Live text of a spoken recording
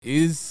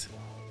Is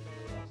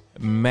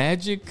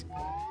magic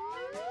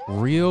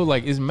real?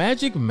 Like, is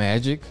magic?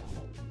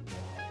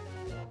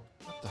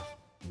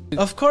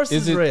 Of course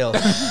it's real.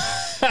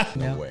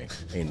 No way.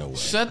 Ain't no way.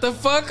 Shut the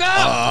fuck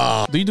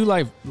up! Do you do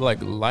like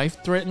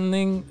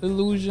life-threatening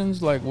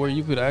illusions, like where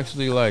you could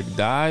actually like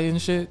die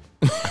and shit?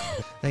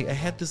 Like I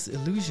had this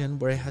illusion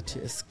where I had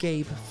to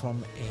escape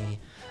from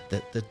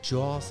the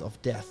jaws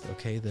of death.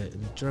 Okay,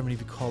 in Germany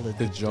we call it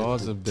the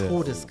jaws of death.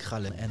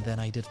 Todeskralle. And then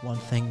I did one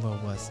thing where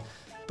I was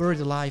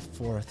buried alive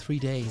for 3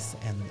 days,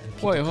 and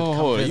people Wait, could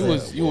hold. come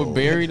You were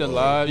buried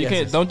alive. You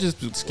Yes. don't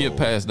just skip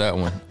past that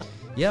one.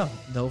 Yeah,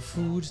 no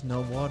food,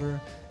 no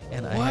water,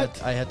 and I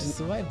had to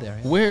survive there.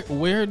 Yeah.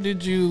 Where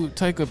did you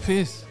take a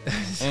piss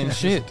and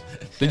shit?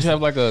 Did you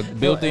have like a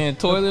built-in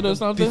toilet or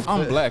something?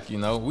 I'm black, you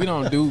know. We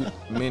don't do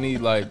many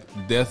like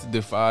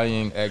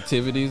death-defying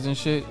activities and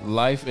shit.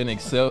 Life in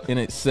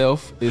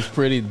itself is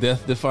pretty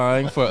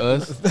death-defying for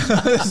us.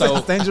 So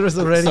It's dangerous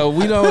already. So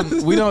we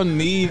don't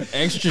need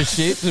extra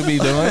shit to be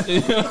doing.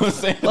 You know what I'm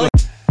saying?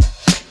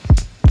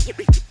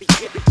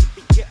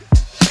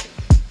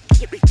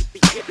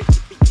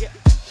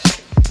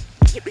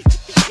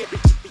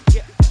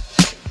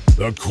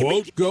 The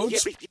Quote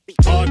Goats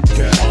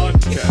Podcast.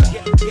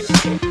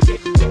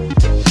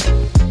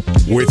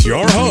 With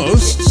your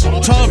hosts,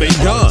 Tommy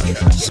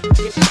Guns.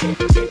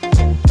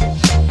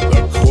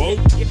 The Quote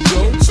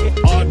Goats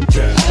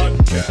Podcast.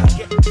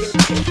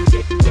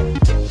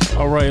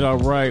 All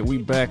right. We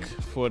back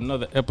for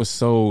another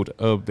episode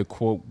of the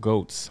Quote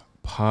Goats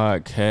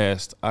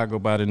Podcast. I go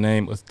by the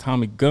name of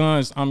Tommy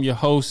Guns. I'm your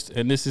host,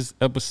 and this is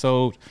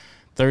episode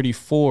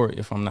 34,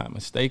 if I'm not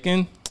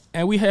mistaken.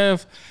 And we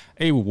have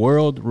a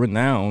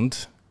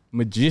world-renowned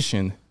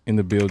magician in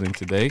the building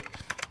today.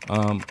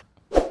 I'm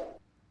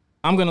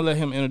going to let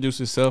him introduce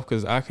himself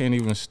because I can't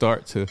even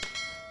start to...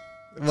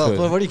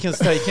 Well, what you can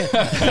say, you can't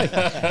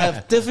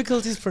have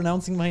difficulties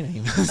pronouncing my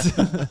name.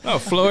 Oh,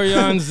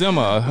 Florian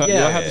Zimmer.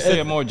 Yeah, I have to say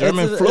it more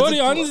German.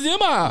 Florian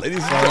Zimmer.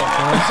 Florian Zimmer.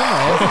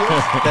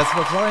 That's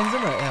for Florian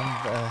Zimmer.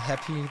 I'm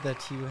happy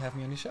that you have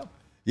me on your show.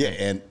 Yeah,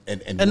 and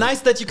nice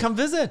that you come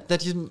visit.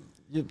 That you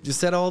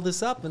set all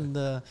this up in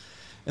the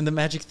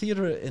Magic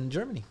Theater in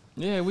Germany.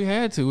 Yeah, we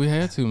had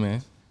to,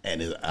 man.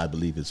 And I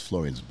believe it's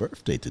Florian's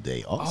birthday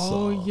today also.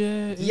 Oh,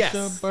 yeah, it's Yes,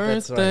 your that's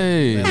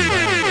birthday. right. That's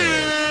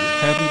right.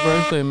 Happy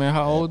birthday, man.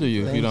 How old are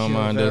you, if you don't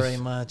mind Thank us? you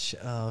very much.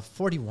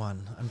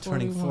 41. I'm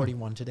turning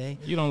 41 today.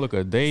 You don't look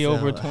a day So,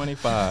 over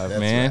 25, That's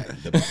man.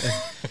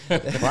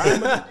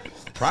 right.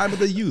 Prime of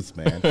the youth,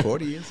 man.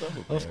 40 years old.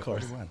 Of man.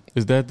 course. 41.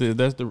 Is that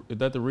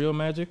the real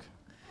magic?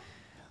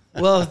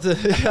 Well, I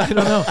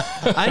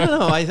don't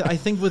know. I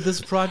think with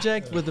this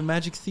project, with the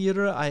Magic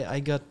Theater, I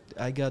got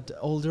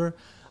older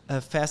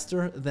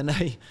faster than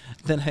I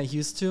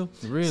used to.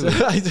 Really?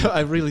 So I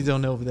really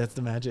don't know if that's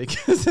the magic.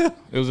 It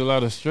was a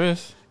lot of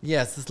stress.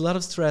 Yes, it's a lot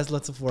of stress,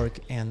 lots of work,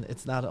 and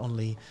it's not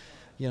only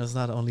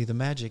the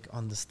magic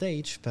on the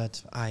stage,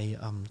 but I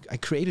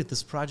created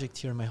this project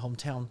here in my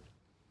hometown,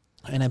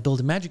 and I built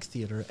a Magic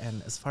Theater,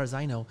 and as far as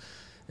I know,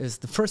 it's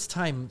the first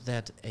time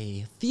that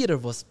a theater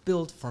was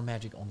built for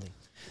magic only.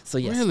 So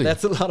yes, Really?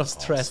 that's a lot of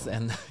stress,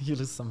 and you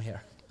lose some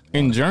hair.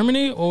 In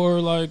Germany or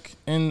like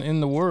in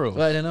the world?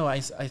 Well, I don't know.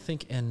 I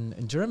think in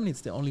Germany it's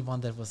the only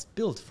one that was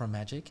built for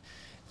magic.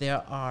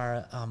 There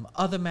are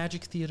other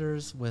magic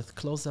theaters with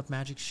close-up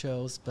magic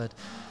shows, but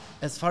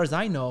as far as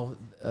I know,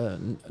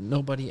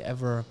 nobody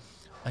ever,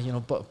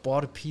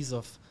 bought a piece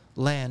of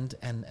land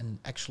and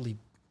actually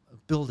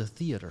build a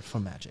theater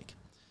for magic.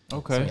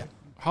 Okay. So, yeah.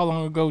 How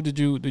long ago did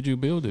you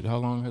build it? How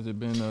long has it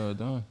been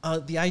done?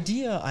 The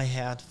idea I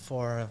had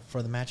for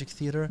the Magic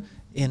Theater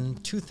in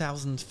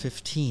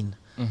 2015,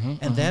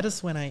 and that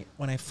is when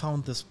I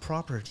found this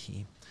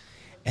property,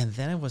 and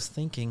then I was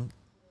thinking,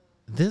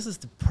 this is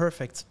the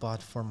perfect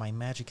spot for my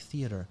Magic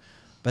Theater,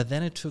 but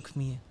then it took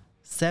me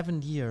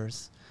 7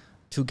 years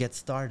to get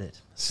started.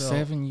 So,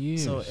 7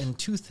 years. So in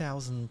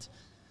 2000.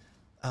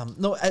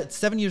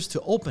 7 years to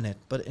open it,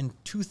 but in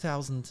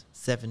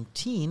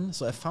 2017,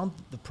 so I found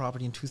the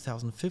property in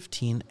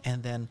 2015,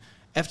 and then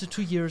after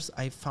 2 years,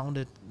 I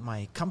founded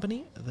my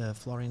company, the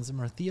Florian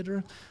Zimmer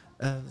Theater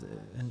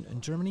in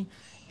Germany,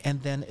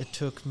 and then it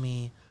took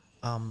me,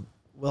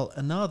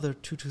 another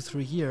 2 to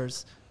 3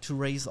 years to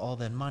raise all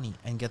that money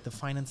and get the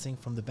financing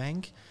from the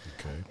bank.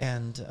 Okay.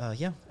 And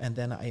and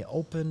then I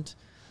opened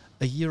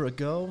a year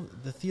ago.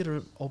 The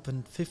theater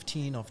opened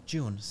 15th of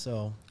June,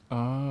 so...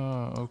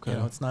 Okay.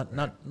 it's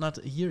not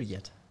a year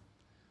yet.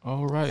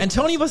 All right. And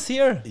Tony was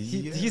here.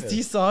 He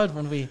Yeah. saw it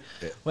when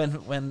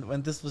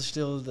this was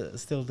still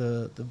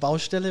the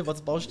Baustelle. What's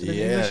Baustelle in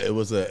Yeah, English? it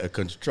was a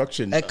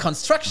construction. A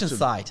construction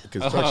site.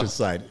 Construction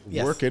site.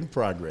 Yes. Work in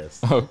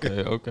progress.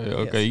 Okay.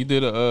 Yes. You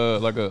did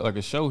like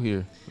a show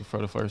here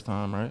for the first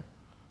time, right?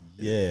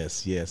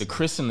 Yes. The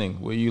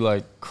christening where you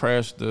like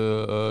crashed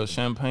the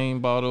champagne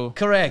bottle.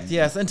 Correct.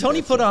 Yes. And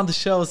Tony put on the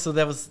show, so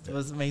it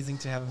was amazing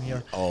to have him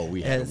here. Oh,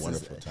 we had a Yes,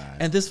 wonderful time.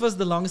 And this was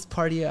the longest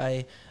party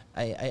I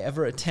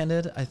ever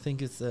attended. I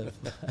think it's I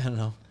don't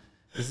know,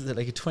 This is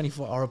like a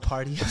 24-hour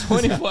party.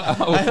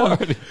 24-hour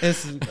party.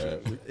 It's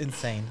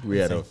insane. We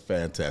had a insane.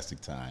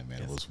 fantastic time, man.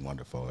 Yes. It was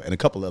wonderful. And a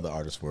couple other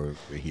artists were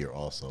here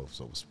also,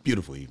 so it was a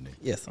beautiful evening.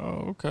 Yes.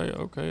 Oh,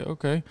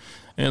 okay.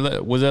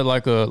 And was that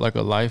like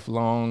a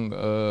lifelong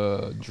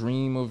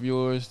dream of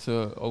yours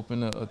to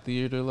open a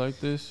theater like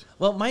this?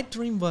 Well, my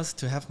dream was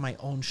to have my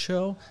own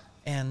show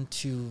and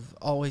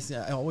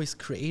I always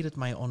created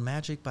my own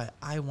magic, but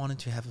I wanted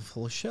to have a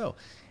full show.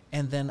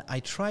 And then I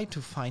tried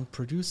to find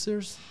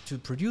producers to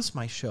produce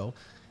my show,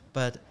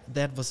 but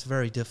that was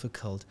very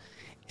difficult.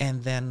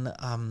 And then,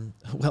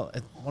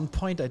 at one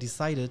point I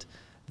decided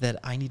that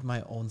I need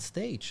my own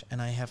stage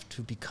and I have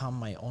to become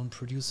my own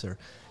producer.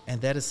 And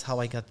that is how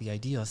I got the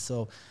idea.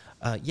 So,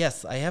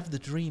 yes, I have the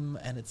dream,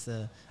 and it's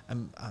the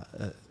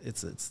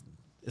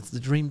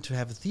dream to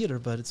have a theater,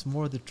 but it's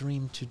more the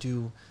dream to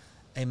do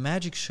a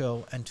magic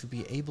show and to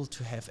be able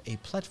to have a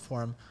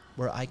platform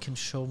where I can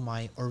show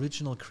my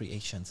original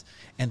creations,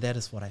 and that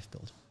is what I've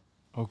built.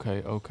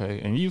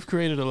 Okay. And you've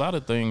created a lot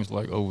of things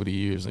like over the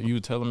years. And you were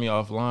telling me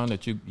offline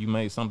that you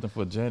made something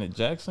for Janet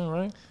Jackson,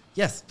 right?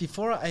 Yes,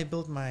 before I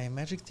built my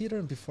magic theater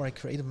and before I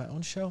created my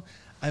own show,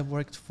 I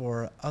worked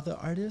for other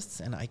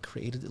artists and I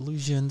created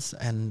illusions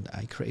and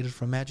I created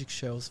for magic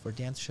shows, for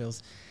dance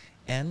shows,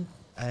 and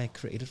I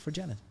created for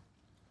Janet.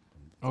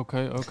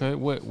 Okay.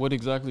 What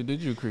exactly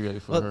did you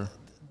create for her?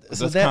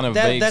 So That's kind of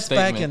vague that's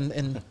back statement.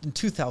 in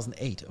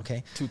 2008,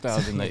 okay?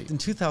 2008. So in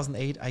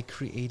 2008, I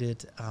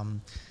created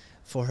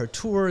for her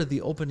tour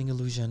the opening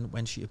illusion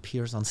when she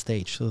appears on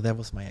stage. So that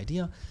was my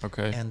idea.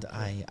 Okay. And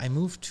I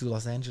moved to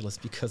Los Angeles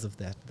because of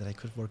that I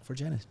could work for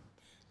Janet.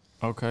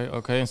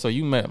 Okay. And so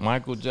you met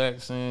Michael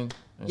Jackson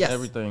and Yes,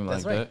 everything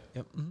like that's right. that?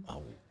 Yep. Mhm.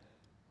 Oh,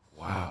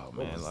 Wow,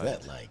 what man. was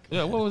that like?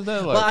 Yeah, what was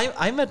that like? Well,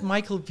 I met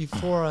Michael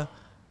before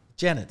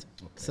Janet.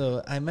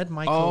 So I met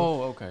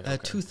Michael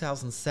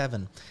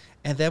 2007.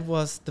 And that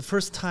was the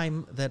first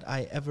time that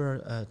I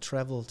ever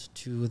traveled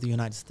to the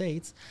United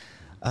States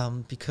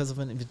because of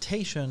an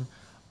invitation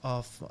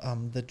of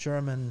the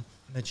German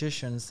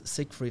magicians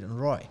Siegfried and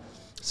Roy.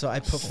 So I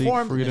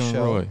performed Siegfried in the and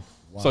show. Roy.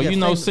 Wow. So Yeah, you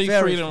know very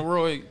Siegfried and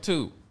Roy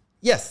too?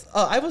 Yes,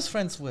 I was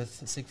friends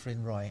with Siegfried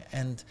and Roy,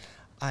 and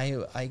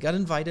I got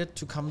invited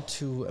to come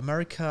to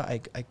America.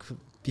 I could,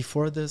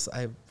 before this,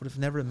 I would have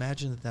never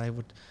imagined that I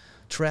would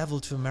travel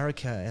to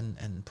America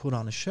and put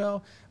on a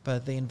show,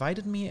 but they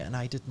invited me, and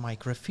I did my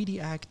graffiti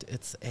act.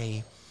 It's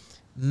a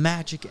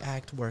magic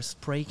act where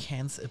spray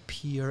cans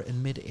appear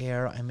in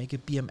midair. I make a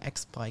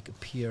BMX bike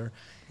appear,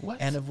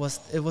 and it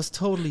was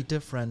totally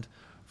different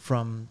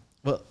from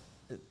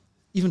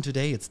even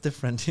today it's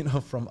different,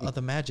 from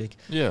other magic.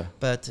 Yeah.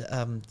 But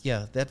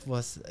that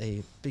was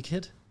a big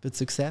hit, big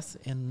success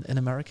in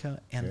America.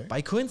 And Okay.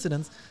 by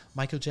coincidence,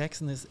 Michael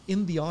Jackson is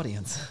in the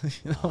audience.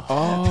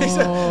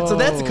 Oh. So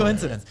that's a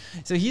coincidence.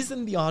 So he's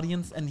in the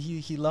audience and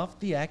he loved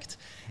the act.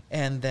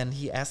 And then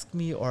he asked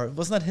me, or it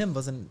was not him, it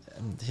was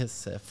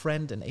his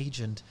friend and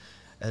agent,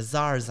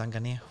 Zar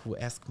Zangane, who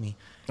asked me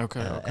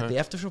at the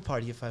after show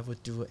party if I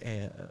would do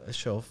a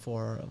show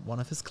for one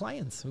of his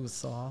clients who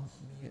saw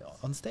me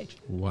on stage.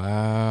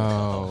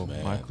 Wow, Oh,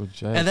 man. Michael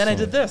Jackson. And then I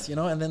did this,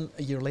 and then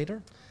a year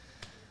later,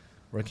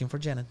 working for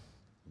Janet.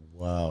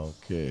 Wow,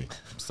 okay.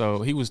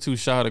 So he was too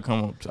shy to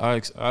come up.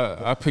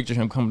 I picture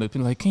him coming up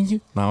and like, can you?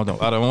 No, I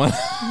don't want.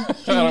 I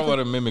don't want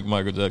to mimic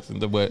Michael Jackson.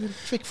 But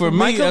for me,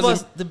 Michael as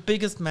was the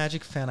biggest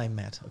magic fan I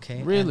met.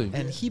 Okay, Really?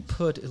 and he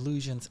put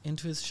illusions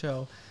into his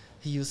show.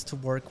 He used to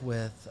work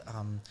with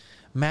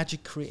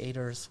magic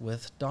creators,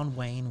 with Don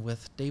Wayne,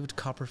 with David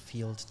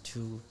Copperfield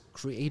to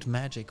create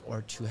magic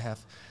or to have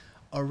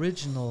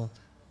original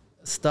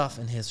stuff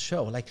in his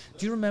show. Like,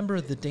 do you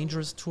remember the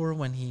Dangerous Tour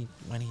when he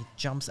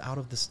jumps out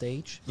of the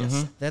stage? Yes.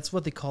 Mhm. That's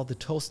what they call the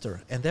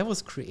toaster, and that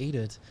was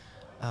created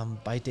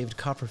by David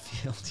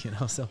Copperfield.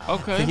 So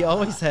he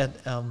always had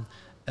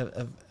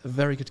a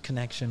very good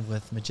connection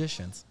with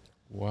magicians.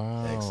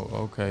 wow. Excellent.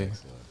 Okay.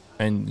 Excellent.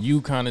 And you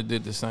kind of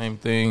did the same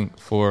thing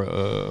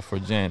for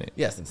Janet.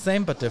 Yes,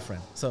 same but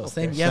different. So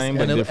same, Same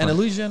but an different.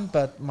 illusion,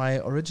 but my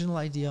original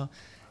idea.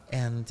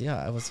 And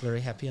I was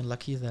very happy and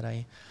lucky that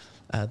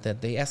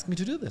that they asked me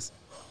to do this.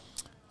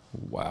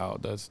 Wow,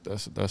 that's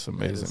That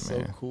amazing, is so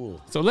man.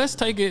 cool. So let's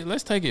take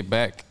it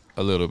back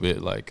a little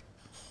bit. Like,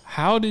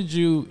 how did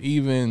you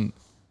even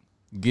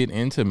get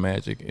into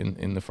magic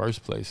in the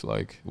first place?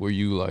 Like, were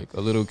you like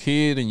a little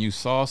kid and you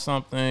saw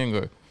something,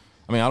 or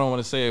I mean, I don't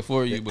want to say it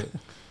for you, but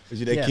Was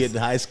you that Yes. kid in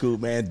high school,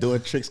 man,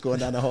 doing tricks going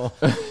down the hall?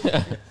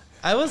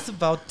 I was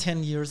about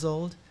 10 years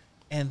old,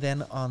 and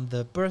then on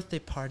the birthday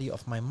party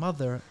of my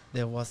mother,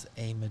 there was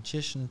a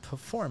magician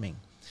performing,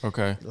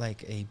 okay.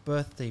 like a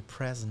birthday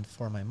present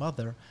for my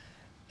mother,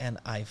 and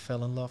I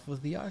fell in love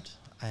with the art.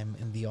 I'm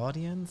in the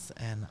audience,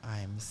 and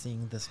I'm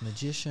seeing this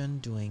magician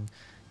doing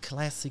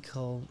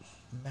classical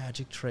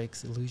magic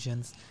tricks,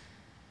 illusions,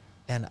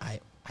 and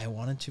I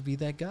wanted to be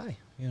that guy,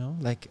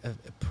 like a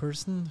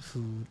person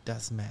who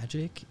does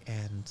magic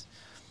and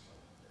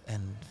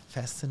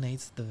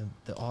fascinates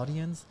the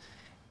audience.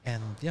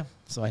 And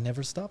so I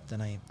never stopped.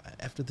 And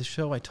after the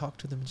show, I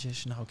talked to the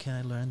magician, how can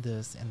I learn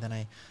this? And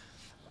then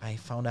I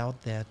found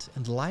out that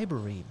in the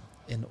library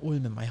in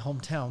Ulm, in my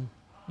hometown,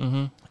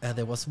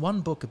 there was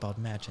one book about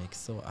magic.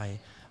 So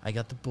I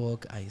got the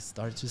book. I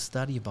started to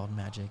study about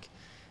magic,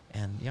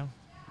 and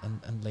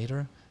and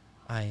later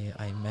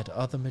I met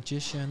other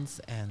magicians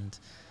and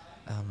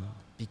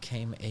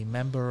became a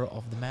member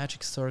of the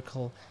magic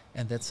circle,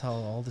 and that's how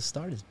all this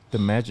started. The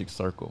magic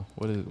circle.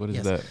 What is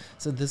Yes. that?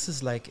 So this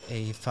is like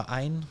a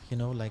Verein,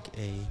 like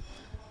a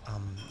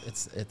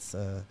it's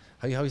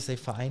how you say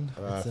Verein?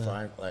 It's a-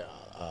 Fine.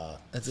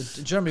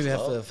 in Germany we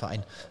have a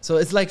Verein. So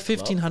it's like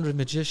 1,500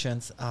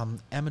 magicians,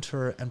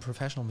 amateur and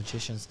professional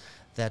magicians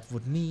that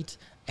would meet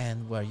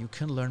and where you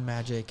can learn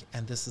magic.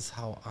 And this is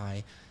how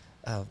I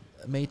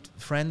made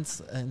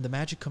friends in the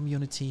magic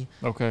community.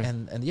 Okay.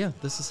 And yeah,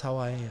 this is how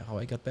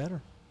I got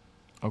better.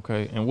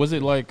 Okay. And was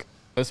it like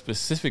a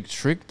specific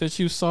trick that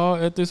you saw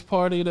at this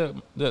party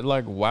that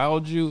like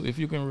wowed you, if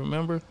you can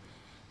remember?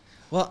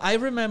 Well, I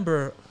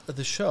remember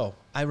the show.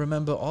 I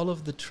remember all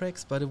of the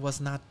tricks, but it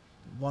was not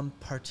one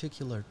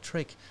particular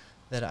trick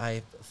that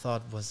I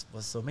thought was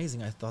so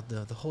amazing. I thought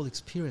the whole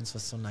experience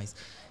was so nice.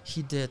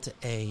 He did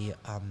a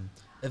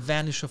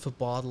vanish of a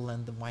bottle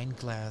and the wine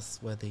glass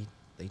where they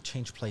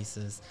change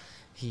places.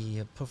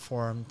 He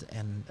performed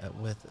and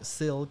with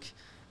silk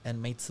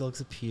and made silks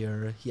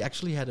appear. He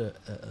actually had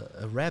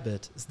a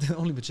rabbit. It's the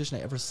only magician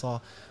I ever saw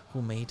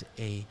who made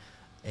a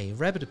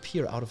rabbit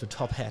appear out of a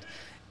top hat.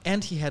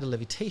 And he had a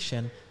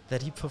levitation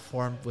that he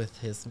performed with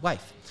his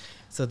wife.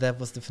 So that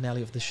was the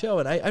finale of the show.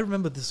 And I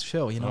remember this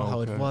show,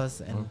 how it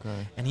was.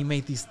 And he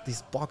made these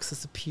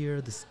boxes appear,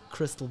 these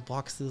crystal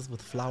boxes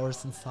with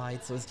flowers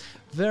inside. So it's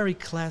very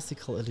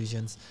classical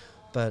illusions,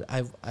 but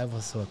I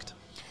was hooked.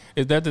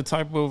 Is that the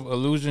type of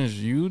illusions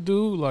you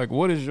do? Like,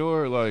 what is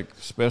your like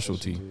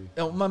specialty?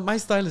 My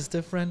style is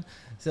different.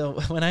 So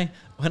when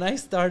I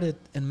started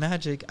in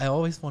magic, I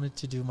always wanted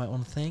to do my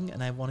own thing,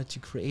 and I wanted to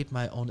create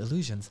my own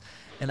illusions.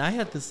 And I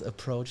had this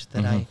approach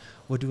that I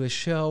would do a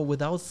show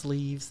without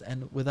sleeves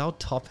and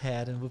without top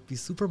hat, and would be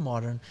super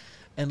modern.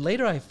 And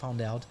later I found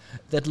out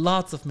that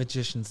lots of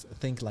magicians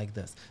think like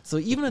this. So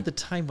even at the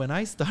time when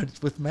I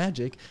started with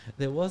magic,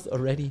 there was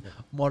already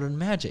modern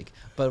magic.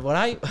 But what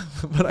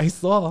I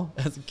saw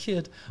as a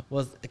kid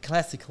was a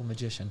classical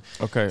magician.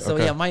 Okay. So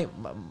okay. yeah,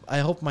 I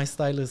hope my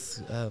style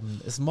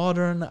is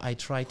modern. I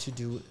try to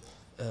do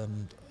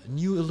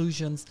new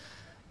illusions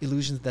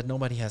that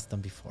nobody has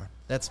done before.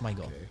 That's my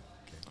goal.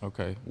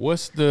 Okay.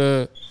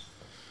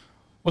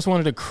 What's one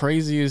of the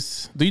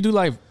craziest? Do you do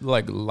like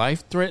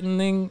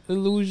life-threatening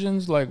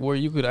illusions, like where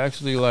you could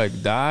actually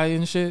like die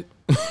and shit?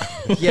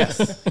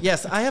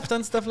 Yes, I have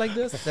done stuff like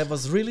this. That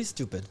was really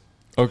stupid.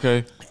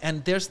 Okay.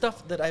 And there's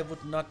stuff that I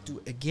would not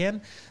do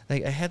again.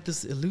 Like I had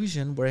this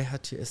illusion where I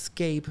had to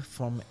escape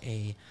from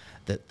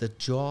the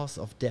jaws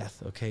of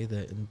death. Okay,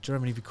 in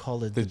Germany we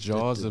call it the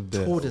jaws of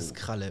death.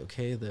 Todeskralle.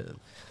 Okay, the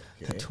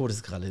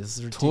Todeskralle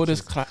is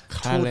ridiculous. Todeskralle.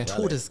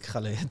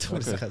 Todeskralle.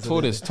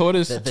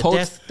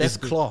 Okay.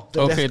 Death claw.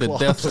 Okay, the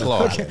death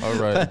claw. Okay. All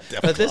right.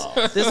 But this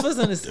was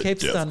an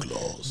escape stunt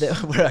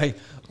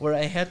where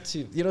I had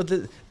to,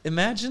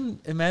 imagine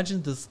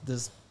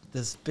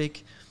this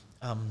big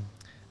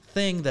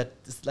thing that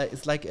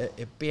it's like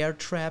a bear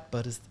trap,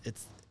 but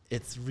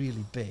it's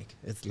really big.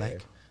 It's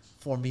like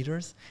 4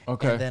 meters.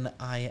 Okay. And then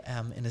I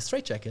am in a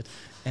straitjacket,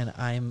 and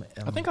I'm.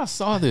 I think I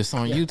saw this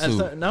on YouTube. And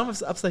so now I'm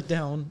upside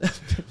down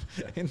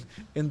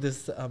in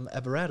this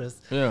apparatus.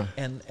 Yeah.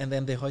 And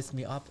then they hoist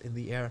me up in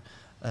the air.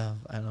 I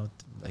don't know,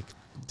 like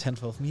 10,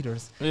 12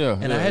 meters. Yeah.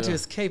 And I had to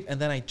escape,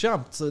 and then I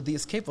jumped. So the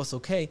escape was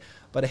okay,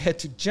 but I had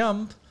to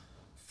jump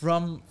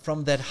from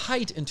that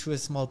height into a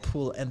small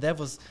pool, and that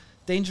was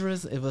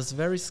dangerous. It was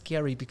very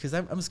scary because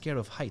I'm scared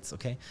of heights.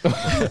 Okay.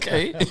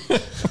 Okay.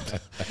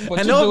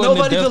 And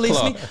nobody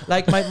believes me.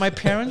 Like my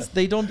parents,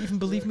 they don't even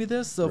believe me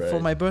this. So for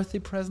my birthday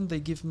present, they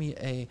give me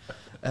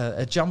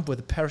a jump with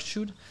a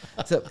parachute.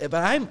 So, but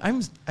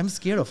I'm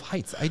scared of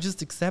heights. I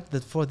just accept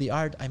that for the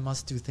art, I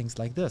must do things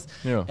like this.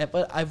 Yeah.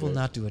 But I will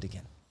not do it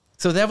again.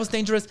 So that was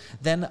dangerous.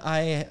 Then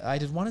I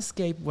did one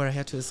escape where I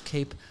had to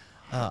escape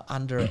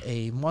under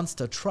a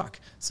monster truck.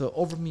 So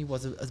over me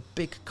was a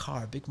big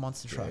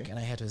monster truck, and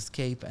I had to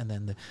escape, and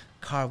then the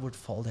car would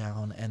fall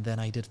down, and then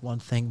I did one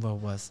thing where I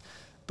was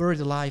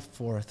buried alive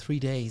for 3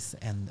 days,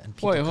 and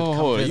people Wait, could hold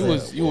come on.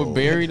 visit. You were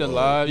buried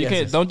alive. You Yes,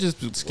 can't. yes. Don't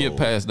just skip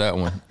past that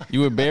one.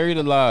 You were buried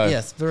alive.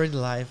 Yes, buried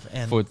alive,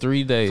 and For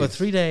 3 days. for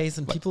 3 days,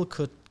 and people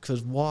could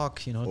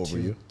walk, Over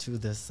you? to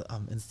this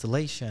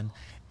installation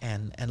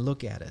and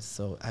look at it.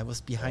 So I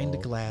was behind the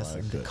glass, my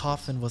and the goodness.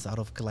 coffin was out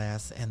of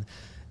glass, and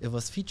it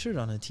was featured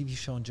on a TV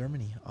show in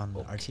Germany on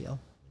RTL.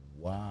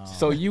 Wow.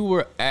 So you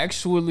were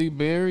actually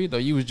buried, or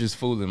you was just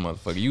fooling,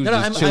 motherfucker? You was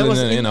No, just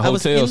chilling in a I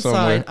was hotel inside.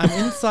 somewhere.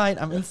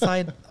 I'm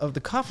inside of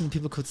the coffin.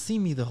 People could see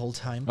me the whole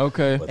time.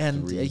 Okay. But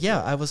And 3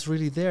 I was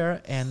really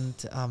there, and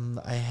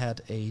I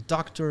had a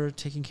doctor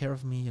taking care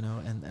of me,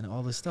 and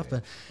all this stuff.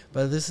 But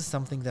this is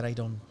something that I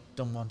don't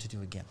want to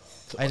do again.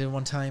 I did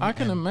one time. I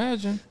can and-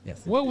 imagine.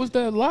 Yes. What was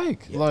that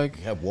like? Like,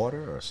 You have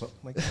water or something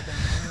like that down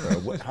there? Or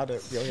what, how did,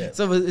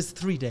 So it's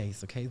 3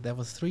 days, okay? That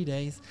was 3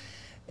 days.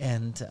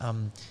 And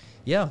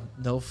Yeah,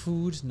 no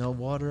food, no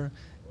water,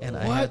 and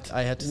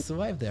I had to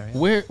survive there.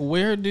 Yeah.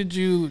 Where did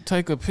you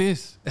take a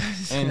piss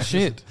and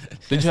shit?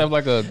 Did you have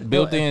like a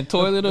built-in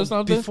toilet or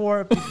something?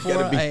 Before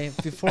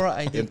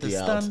I did the Empty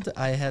out. stunt,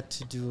 I had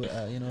to do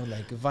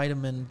like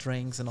vitamin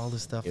drinks and all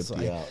this stuff. So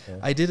Empty out, yeah.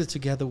 I did it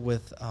together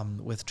with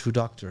two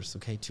doctors,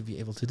 okay, to be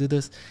able to do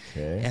this.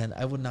 Okay. And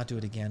I would not do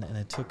it again. And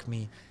it took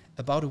me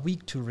about a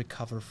week to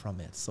recover from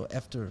it. So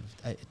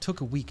it took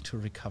a week to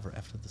recover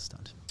after the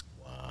stunt.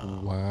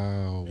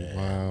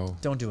 Wow.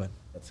 Don't do it.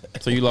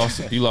 So you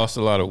lost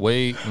a lot of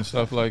weight and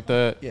stuff like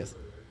that. Yes.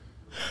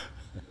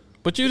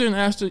 But you didn't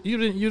answer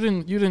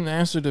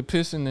the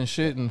pissing and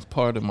shitting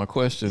part of my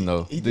question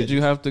though. Did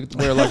you have to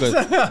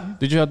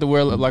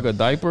wear like a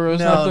diaper or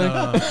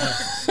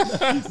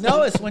something? No.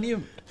 No, it's when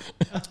you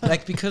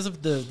like because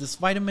of this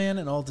vitamin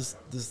and all this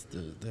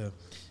the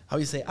how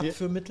you say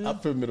Abführmittel.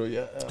 Abführmittel,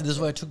 yeah. This is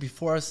what I took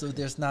before, so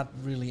there's not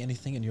really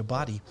anything in your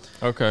body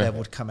that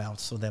would come out.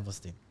 So that was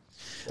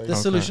the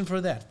solution for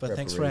that. But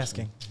thanks for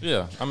asking.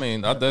 Yeah, I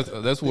mean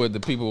that's what the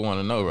people want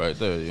to know right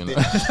there. You know.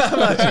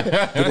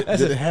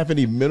 Did it have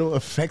any mental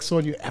effects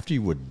on you after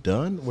you were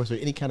done? Was there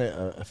any kind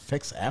of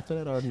effects after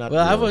that, or not?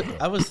 Well, really?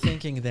 I was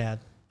thinking that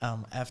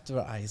after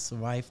I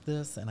survived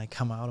this and I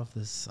come out of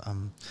this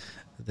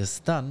this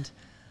stunt,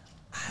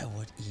 I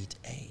would eat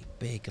a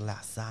big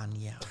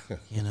lasagna,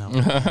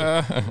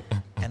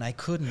 and I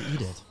couldn't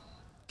eat it.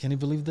 Can you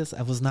believe this?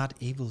 I was not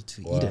able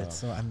to eat it.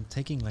 So I'm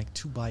taking like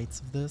 2 bites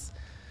of this.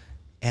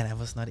 And I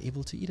was not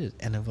able to eat it,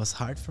 and it was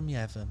hard for me.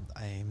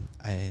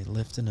 I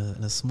lived in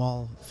a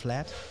small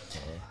flat,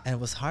 and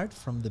it was hard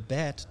from the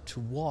bed to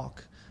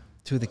walk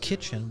to the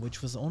kitchen,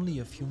 which was only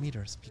a few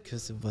meters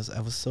because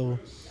I was so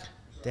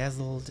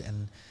dazzled,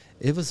 and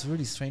it was a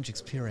really strange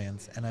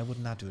experience, and I would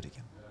not do it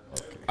again.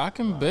 I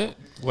can bet.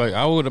 Like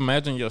I would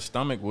imagine your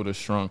stomach would have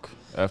shrunk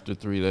after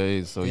 3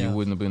 days, so you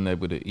wouldn't have been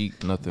able to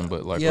eat nothing.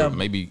 But like or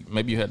maybe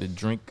you had to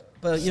drink.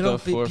 But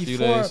stuff for a few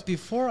days.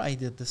 Before I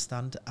did the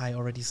stunt, I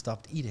already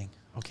stopped eating.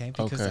 Okay,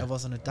 because I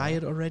was on a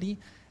diet already,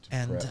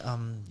 and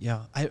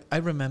I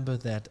remember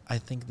that. I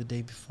think the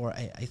day before,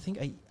 I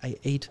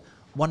ate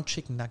 1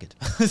 chicken nugget.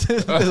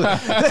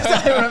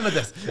 I remember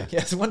this.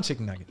 Yes, 1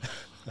 chicken nugget.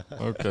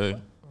 Okay,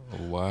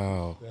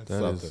 wow,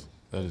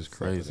 that is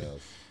crazy.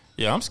 Else.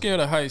 Yeah, I'm scared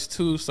of heights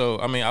too. So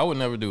I mean, I would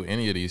never do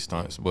any of these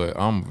stunts, but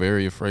I'm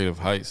very afraid of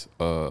heights.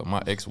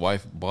 My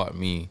ex-wife bought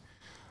me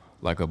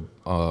like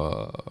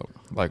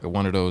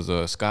one of those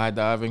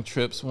skydiving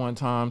trips one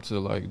time to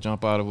like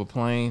jump out of a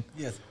plane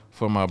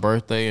for my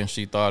birthday, and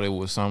she thought it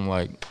was some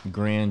like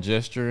grand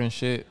gesture and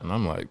shit, and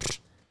I'm like,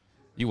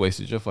 you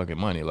wasted your fucking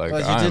money. Like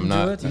I am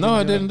not. No,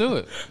 I didn't do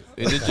it.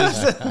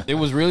 It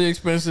was really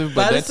expensive,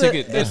 but that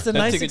ticket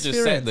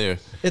just sat there.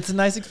 It's a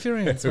nice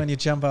experience when you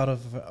jump out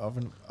of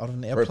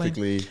an airplane.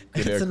 Perfectly.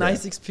 It's a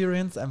nice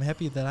experience. I'm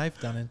happy that I've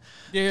done it.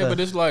 Yeah, but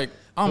it's like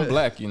I'm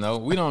black, you know.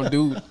 We don't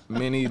do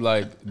many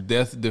like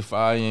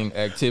death-defying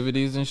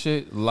activities and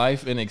shit.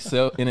 Life in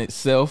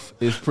itself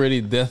is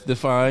pretty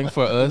death-defying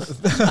for us.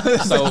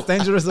 So it's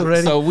dangerous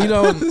already. So we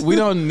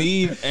don't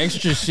need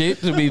extra shit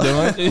to be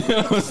doing. You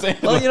know what I'm saying?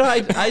 Well,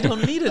 I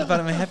don't need it,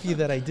 but I'm happy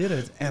that I did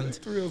it. And it's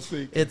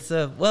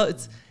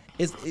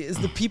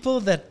the people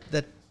that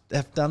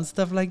have done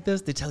stuff like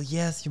this. They tell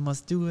yes, you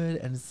must do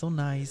it, and it's so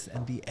nice,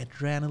 and the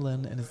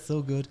adrenaline, and it's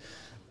so good,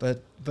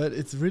 but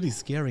it's really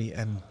scary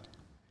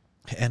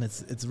and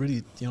it's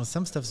really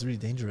some stuff's really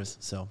dangerous.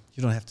 So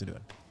you don't have to do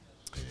it.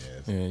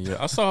 Yeah.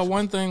 I saw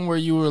one thing where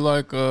you were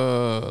like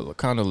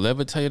kind of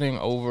levitating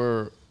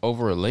over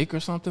a lake or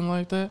something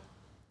like that.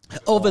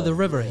 Over the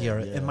river here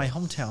in my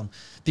hometown,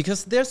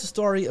 because there's a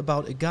story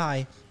about a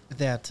guy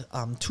that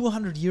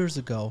 200 years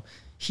ago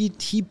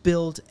he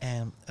built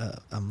a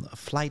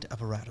flight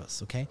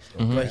apparatus,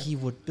 where he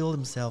would build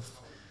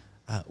himself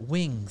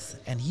wings,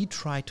 and he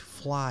tried to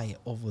fly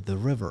over the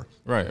river.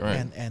 Right.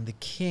 And the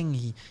king,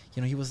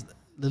 he was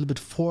a little bit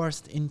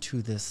forced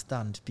into this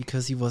stunt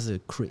because he was a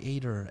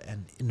creator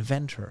and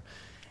inventor,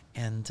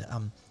 and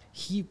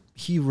he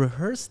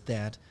rehearsed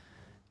that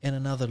in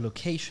another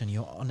location,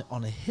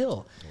 on a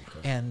hill,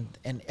 and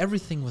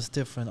everything was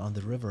different on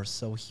the river.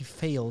 So he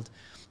failed,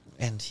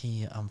 and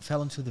he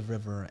fell into the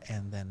river,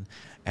 and then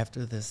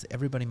after this,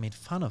 everybody made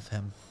fun of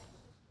him,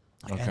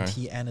 and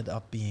he ended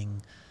up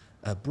being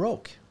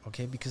broke,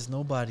 because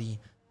nobody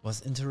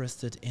was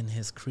interested in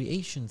his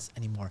creations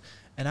anymore.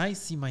 And I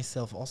see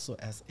myself also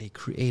as a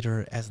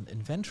creator, as an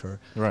inventor,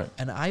 right?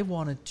 And I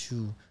wanted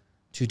to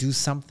do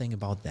something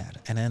about that,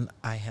 and then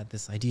I had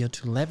this idea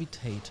to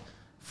levitate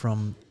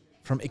from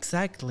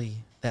exactly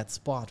that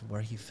spot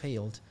where he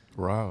failed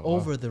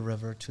over the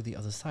river to the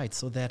other side.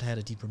 So that had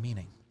a deeper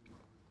meaning.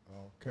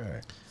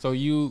 Okay. So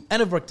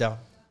and it worked out.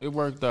 It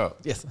worked out.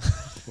 Yes.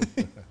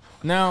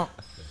 Now,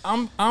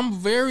 I'm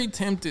very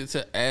tempted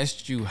to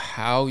ask you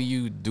how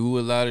you do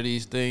a lot of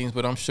these things,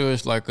 but I'm sure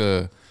it's like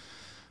a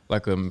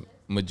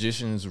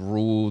magician's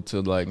rule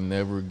to like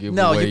never give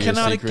away your secrets.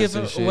 No, you cannot give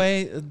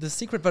away the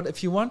secret. But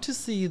if you want to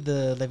see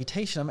the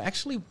levitation, I'm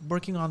actually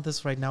working on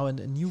this right now in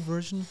a new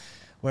version,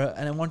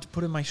 and I want to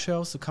put in my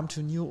show. So come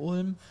to New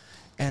Ulm,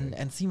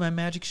 and see my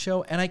magic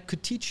show, and I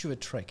could teach you a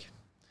trick.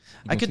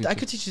 I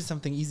could teach you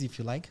something easy if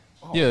you like.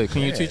 Yeah,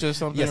 can you teach us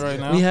something right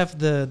now? We have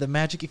the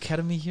Magic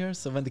Academy here,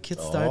 so when the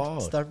kids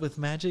start with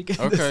magic,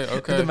 Okay.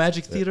 in the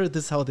Magic Theater,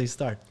 this is how they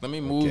start. Let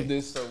me move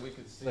this so we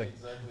can see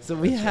exactly. So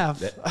we have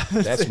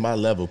That's my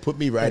level. Put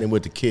me right in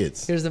with the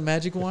kids. here's the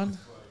magic wand.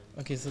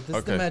 Okay, so this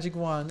is the Okay. magic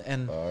wand,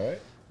 and All right.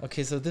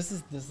 okay, so this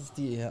is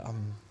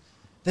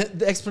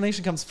the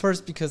explanation comes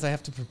first because I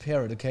have to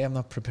prepare it. Okay, I'm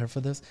not prepared for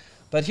this,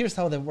 but here's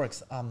how that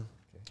works.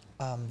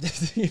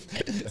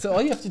 So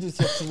all you have to do is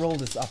you have to roll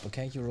this up.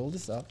 Okay, you roll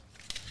this up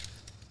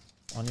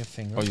on your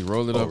finger. Oh, you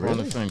roll it up on the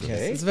really? finger.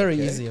 Okay. It's very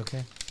easy.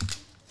 Okay.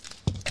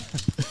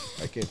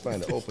 I can't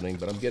find the opening,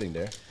 but I'm getting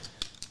there.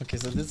 Okay,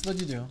 so this is what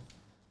you do.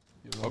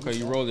 Okay,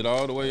 you roll it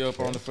all the way up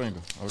on the finger.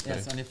 Okay.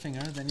 Yes, on your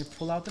finger. Then you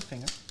pull out the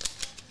finger,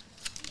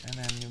 and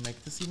then you make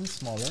this even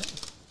smaller.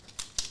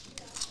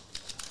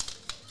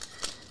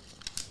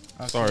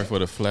 Okay. Sorry for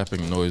the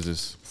flapping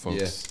noises, folks.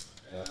 Yes.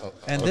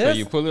 And Okay, this.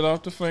 you pull it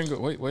off the finger.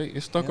 Wait,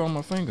 it's stuck Yeah. on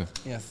my finger.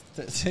 Yes.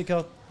 Take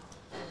out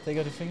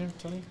your finger,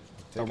 Tony.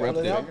 I wrapped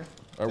it.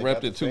 I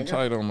wrapped it too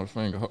tight on my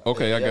finger.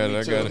 Okay, I got it.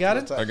 I got it. got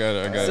it? I got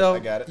it. So I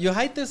got it. you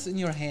hide this in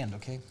your hand,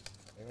 okay?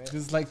 This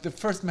is like the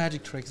first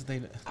magic tricks the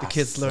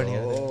kids learn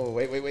here. Oh,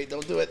 wait,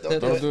 don't do it. The- Don't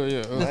do Don't it. do it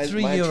yet. The Mine-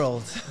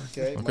 3-year-olds.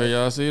 Okay. Okay,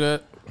 y'all see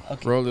that?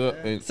 Okay. Roll it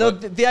up. and- So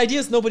the idea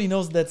is nobody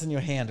knows that's in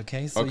your hand,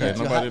 okay? So Okay,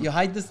 you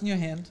hide this in your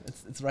hand.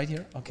 It's right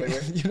here, okay?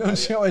 Wait. You don't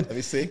show it. Let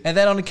me see. And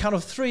then on the count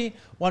of 3,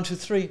 1, 2,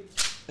 3,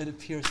 it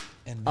appears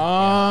in the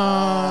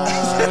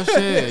Oh,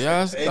 shit.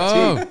 Y'all Hey,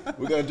 oh. T,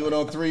 we're going to do it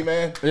on 3,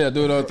 man. Yeah,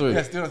 do it on 3.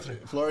 Yes, do it on 3.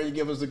 Florian, you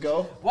give us a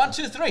go. 1,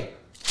 2, 3.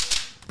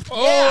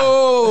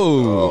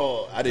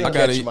 Oh. Oh, I didn't I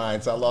gotta catch eat-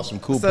 mine, so I lost some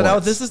cool So points. now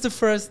this is the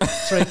first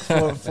trick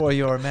for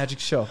your magic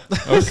show.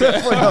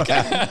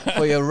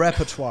 for your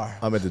repertoire.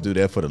 I'm going to do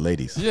that for the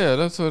ladies. Yeah,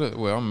 that's what it,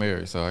 well, I'm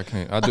married, so I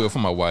can't. I do it for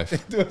my wife.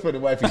 Do it for the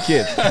wife and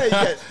kids.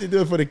 Hey, you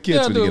do it for the kids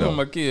Yeah, I when do you it get for home.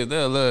 my kids.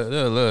 They'll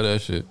love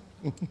that shit.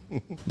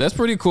 That's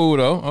pretty cool,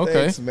 though. Okay.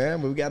 Thanks,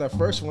 man. We got our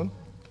first one.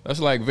 That's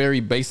like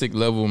very basic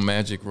level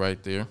magic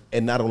right there.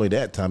 And not only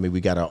that, Tommy, we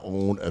got our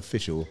own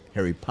official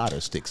Harry Potter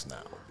sticks now.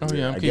 Oh,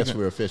 yeah, I'm I guess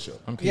keeping- we're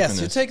official. I'm keeping Yes,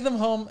 you this. take them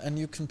home and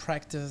you can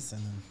practice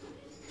and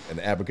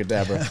And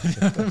abracadabra.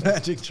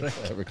 magic trick.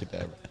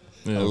 Abracadabra.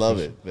 Yeah, I love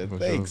for it. sure, Man. for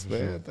Thanks, sure,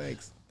 for man. sure.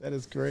 Thanks. That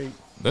is great.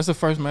 That's the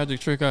first magic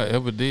trick I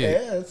ever did.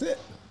 Yeah, that's it.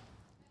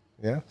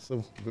 Yeah,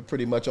 so we're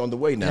pretty much on the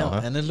way now,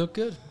 Yeah, and it looked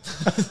good.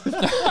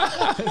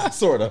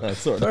 Sort of.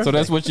 So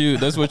that's what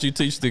you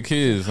teach the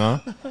kids, huh?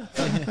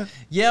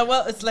 Yeah,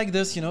 well, it's like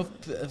this, you know.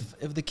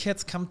 If the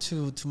kids come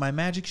to my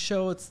magic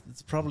show, it's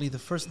probably the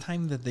first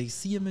time that they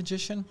see a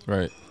magician.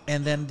 Right.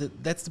 And then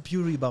that's the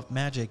beauty about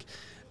magic.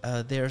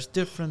 There's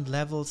different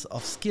levels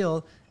of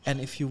skill, and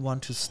if you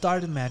want to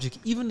start in magic,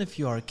 even if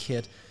you are a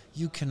kid,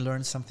 you can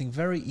learn something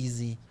very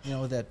easy, you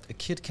know, that a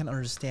kid can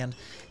understand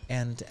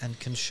and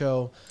can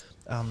show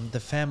the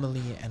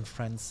family and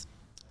friends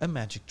a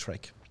magic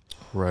trick.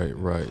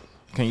 Right.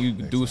 Can you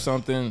do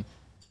something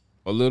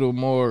a little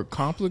more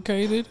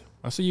complicated?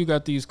 I see you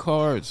got these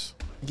cards.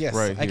 Yes,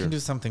 Right I here. can do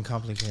something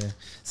complicated.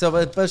 So,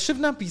 but it should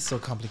not be so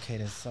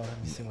complicated. So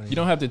let me see what You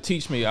don't have to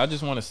teach me. I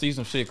just want to see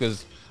some shit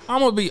because I'm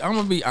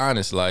gonna be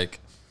honest. Like,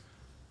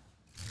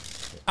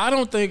 I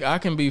don't think I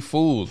can be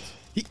fooled.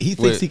 He thinks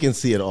Wait. he can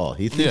see it all.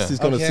 He thinks Yeah. he's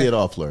going to Okay. see it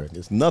all, Florian.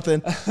 There's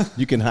nothing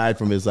you can hide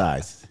from his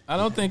eyes. I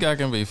don't think I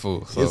can be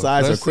fooled. So His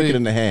eyes are let's quicker see.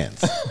 than the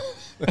hands.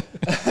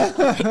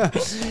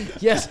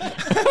 Yes.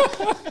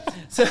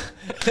 So,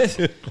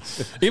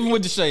 Even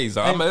with the shades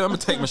on. I'm gonna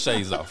take my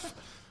shades off.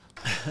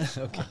 as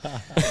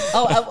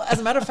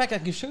a matter of fact, I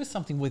can show you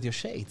something with your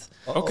shades.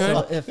 Okay.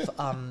 So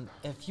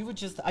if you would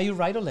just, are you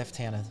right or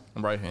left-handed?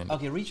 I'm right-handed.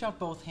 Okay, reach out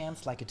both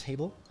hands like a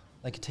table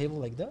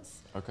like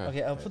this. Okay.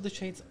 Okay, I'll put the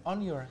shades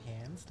on your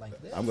hands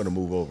like this. I'm going to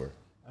move over.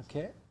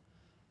 Okay.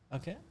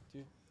 Okay.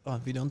 Oh,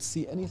 we don't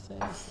see anything.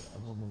 So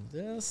I will move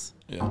this.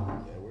 Yeah.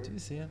 Do you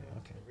see it?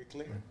 Okay.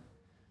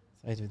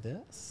 So I do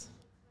this.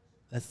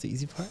 That's the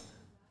easy part.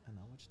 And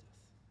now watch this.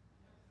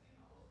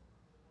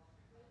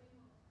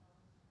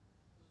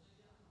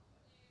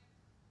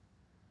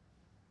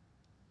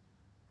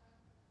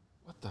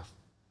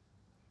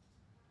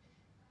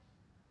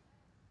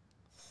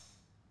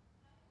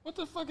 What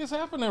the fuck is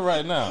happening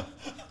right now?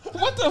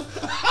 What the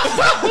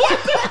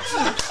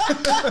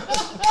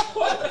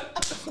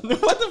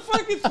what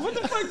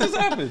the fuck just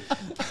happened?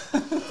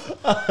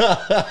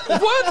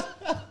 What?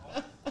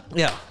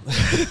 Yeah.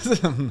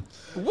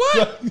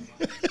 What?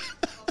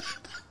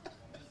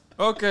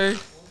 Okay.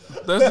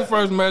 That's the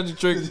first magic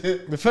trick.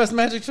 The first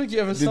magic trick you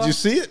ever saw? Did you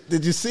see it?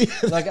 Did you see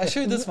it? Like, I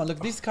show you this one.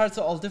 Look, these cards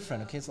are all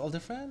different. Okay, it's all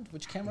different.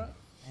 Which camera?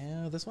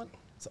 Yeah, this one.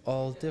 It's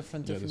all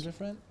different.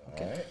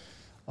 Okay.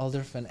 all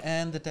different.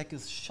 And the deck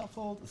is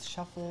shuffled.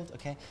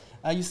 Okay.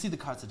 You see the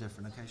cards are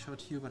different. Okay, I showed it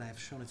to you, but I have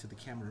shown it to the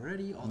camera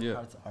already. All the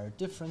cards are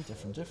different.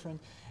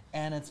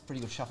 And it's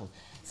pretty good shuffled.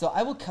 So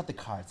I will cut the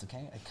cards,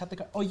 okay? I cut the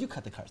cards. Oh, you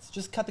cut the cards.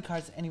 Just cut the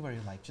cards anywhere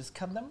you like. Just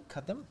cut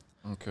them.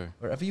 Okay.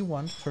 Wherever you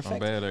want. Perfect. I'm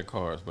bad at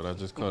cards, but I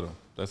just cut them.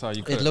 That's how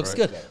you cut it looks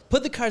right? good.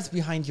 Put the cards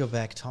behind your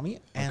back, Tommy,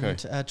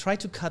 and try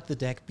to cut the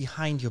deck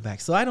behind your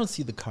back. So I don't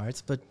see the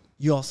cards, but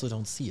you also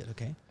don't see it,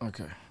 okay?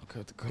 Okay.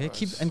 Cut the cards.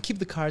 Okay, keep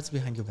the cards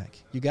behind your back.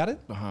 You got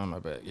it? Behind my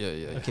back.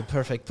 Yeah. Okay,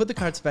 perfect. Put the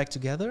cards back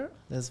together.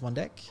 There's one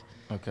deck.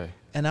 Okay.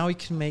 And now we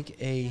can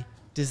make a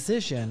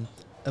decision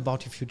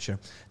about your future.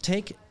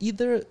 Take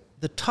either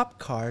the top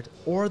card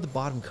or the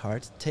bottom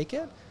card. Take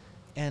it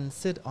and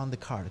sit on the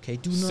card, okay?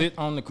 Do not sit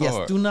on the card.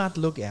 Yes, do not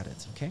look at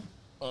it, okay?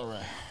 All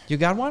right. You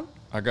got one?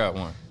 I got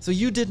one. So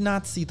you did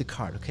not see the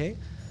card, okay?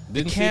 Didn't the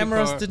see the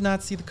cameras card. did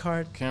not see the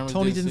card. Cameras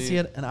Tony didn't didn't see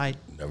it, and I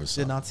Never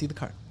saw did not see the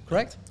card.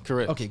 Correct?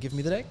 Correct. Okay, give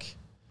me the deck.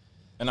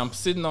 And I'm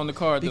sitting on the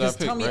card Because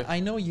that I picked, Tommy, right? I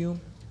know you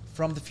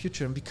from the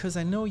future, and because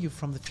I know you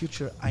from the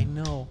future, I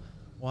know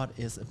what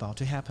is about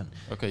to happen.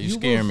 Okay, you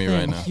scaring me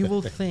right now. You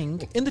will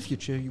think, in the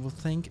future, you will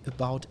think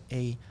about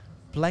a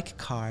black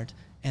card,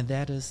 and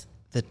that is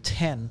the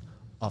 10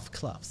 of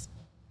clubs.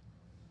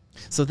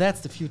 So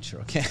that's the future,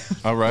 okay?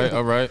 All right.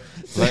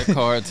 Black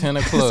card, 10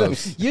 of clubs.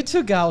 So you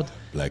took out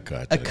Black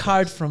card. a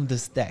card from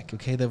this deck,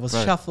 okay, that was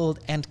Right. shuffled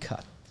and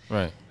cut.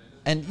 Right.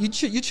 And you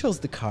chose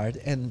the card,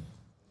 and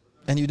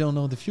you don't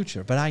know the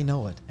future, but I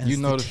know it. And You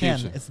it's know the the 10,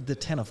 future. It's the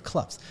 10 of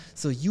clubs.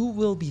 So you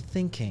will be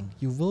thinking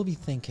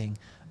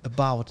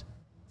about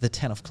the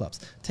 10 of clubs.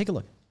 Take a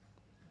look.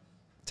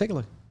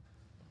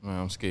 Man,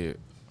 I'm scared.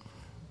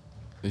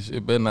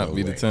 It better not No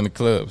be way. the 10 of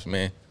clubs,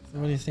 man.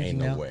 What are you thinking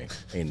Ain't now? no way.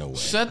 Ain't no way.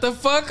 Shut the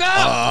fuck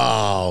up!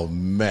 Oh,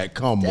 man.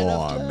 Come 10 of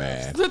on, clubs.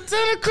 man. The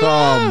 10 of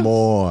clubs! Come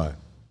on.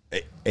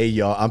 Hey,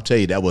 y'all, I'm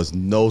telling you, that was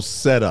no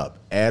setup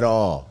at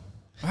all.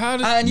 How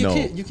did... And No.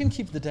 you can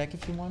keep the deck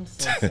if you want.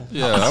 So.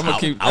 yeah, I'm going to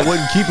keep... I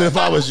wouldn't keep it if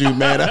I was you,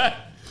 man.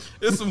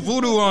 There's some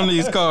voodoo on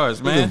these cards,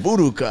 The man.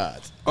 voodoo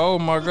cards. Oh,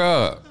 my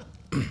God.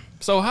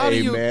 So how do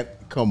Hey, you... man,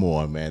 come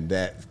on, man.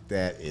 That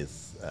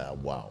is,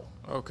 wow.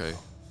 Okay.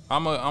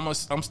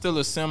 I'm still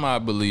a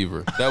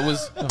semi-believer.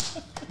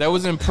 That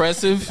was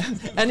impressive.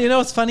 And you know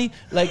what's funny?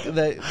 Like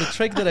the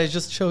trick that I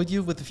just showed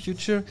you with the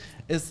future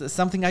is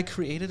something I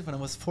created when I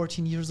was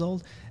 14 years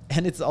old,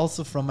 and it's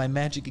also from my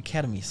Magic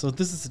Academy. So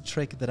this is a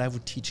trick that I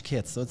would teach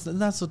kids. So it's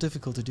not so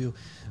difficult to do,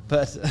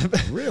 but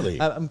Really?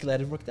 I'm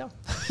glad it worked out.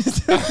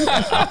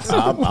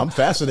 I'm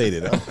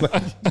fascinated.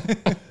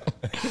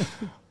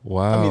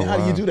 Wow. I mean, how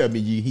do you do that? I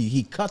mean,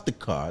 he cut the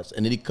cards,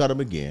 and then he cut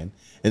them again,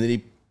 and then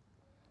he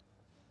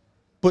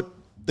put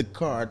the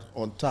card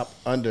on top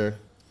under.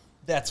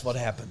 That's what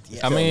happened.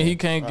 Yeah. I mean, he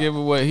can't give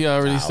away. He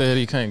already Wow. said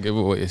he can't give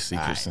away his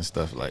secrets Alright. and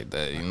stuff like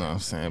that. You know what I'm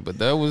saying? But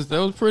that was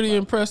pretty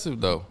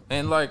impressive though.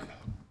 And like,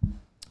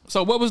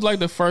 so what was like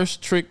the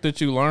first trick that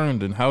you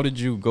learned, and how did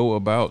you go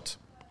about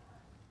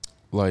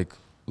like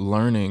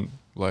learning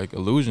like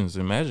illusions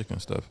and magic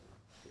and stuff?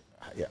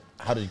 Yeah.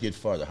 How did you get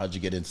farther? How did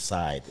you get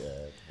inside?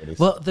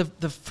 Well,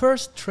 the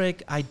first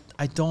trick I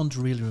don't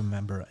really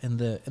remember. In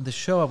the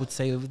show, I would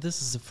say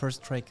this is the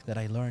first trick that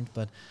I learned,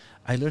 but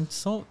I learned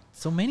so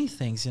many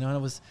things. You know, and I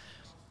was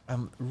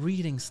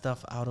reading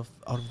stuff out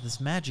of this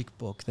magic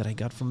book that I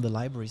got from the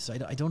library. So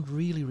I don't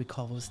really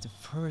recall what was the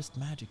first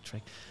magic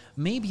trick.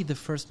 Maybe the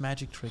first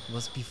magic trick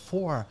was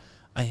before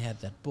I had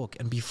that book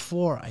and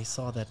before I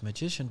saw that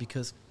magician,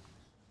 because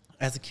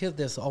as a kid,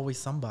 there's always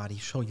somebody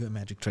show you a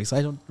magic trick. So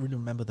I don't really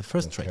remember the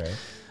first trick.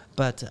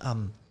 But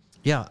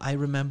yeah, I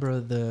remember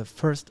the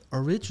first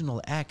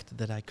original act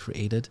that I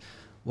created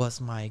was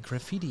my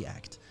graffiti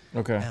act.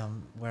 Okay.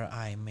 Where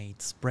I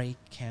made spray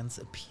cans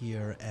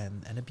appear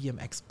and a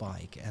BMX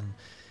bike. And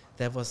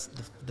that was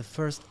the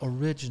first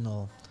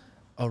original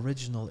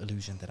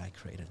illusion that I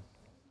created.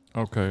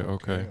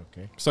 Okay.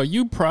 So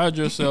you pride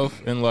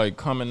yourself in like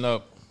coming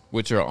up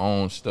with your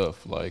own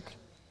stuff, like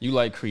you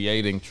like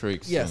creating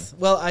tricks. Yes.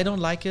 Well, I don't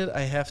like it.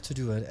 I have to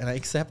do it, and I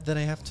accept that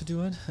I have to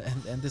do it.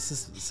 And this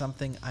is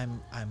something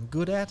I'm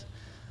good at,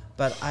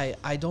 but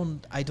I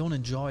don't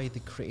enjoy the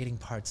creating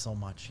part so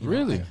much. You know?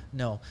 Really?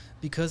 No,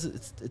 because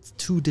it's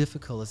too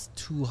difficult. It's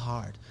too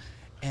hard,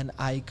 and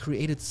I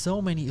created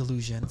so many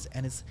illusions,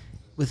 and it's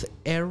with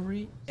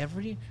every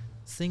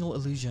single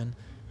illusion,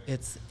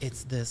 it's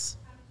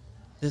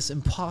this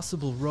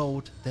impossible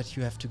road that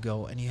you have to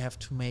go, and you have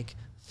to make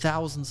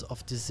thousands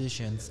of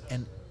decisions,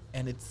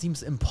 and it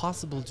seems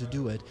impossible to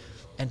do it.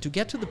 And to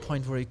get to the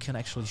point where you can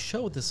actually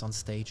show this on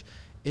stage,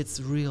 it's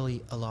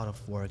really a lot of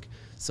work.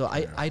 So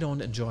I don't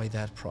enjoy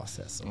that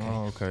process. Okay?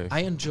 Oh, okay.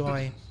 I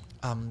enjoy,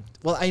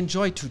 I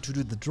enjoy to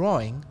do the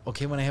drawing.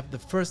 Okay, when I have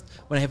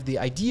the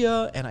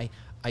idea and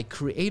I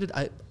create it,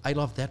 I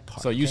love that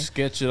part. So you okay?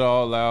 sketch it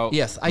all out.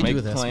 Yes, I make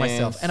do this plans.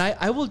 myself, and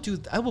I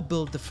will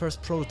build the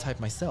first prototype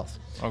myself.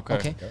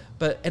 Okay.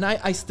 But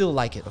I still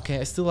like it. Okay,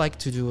 I still like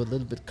to do a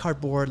little bit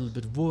cardboard, a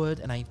little bit wood,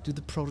 and I do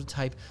the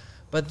prototype.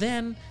 But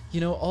then,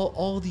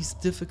 all these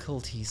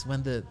difficulties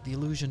when the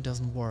illusion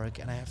doesn't work,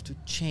 and I have to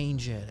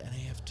change it, and I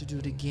have to do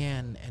it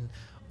again, and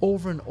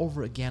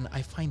over again,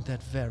 I find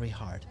that very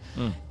hard.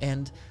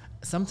 And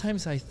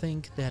sometimes I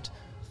think that,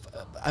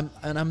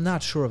 I'm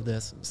not sure of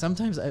this,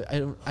 sometimes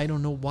I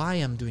don't know why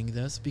I'm doing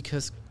this,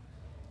 because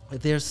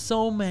there's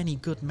so many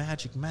good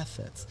magic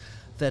methods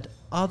that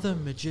other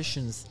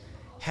magicians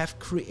have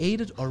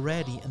created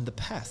already in the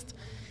past.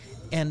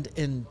 And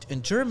in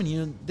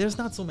Germany, there's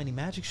not so many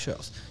magic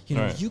shows.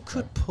 You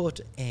could put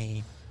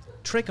a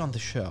trick on the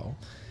show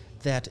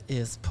that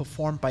is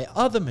performed by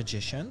other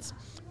magicians,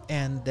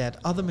 and that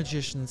other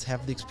magicians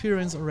have the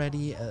experience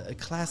already, a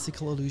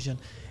classical illusion,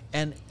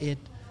 and it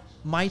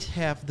might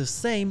have the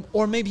same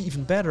or maybe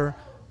even better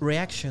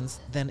reactions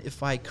than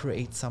if I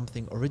create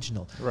something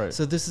original. Right.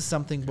 So this is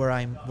something where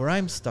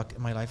I'm stuck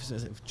in my life.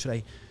 Should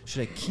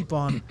I keep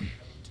on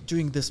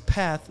doing this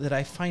path that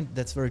I find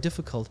that's very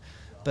difficult?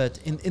 But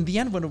in the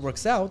end, when it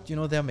works out,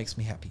 that makes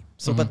me happy.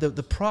 So, but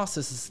the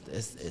process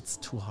is it's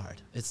too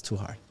hard. It's too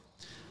hard.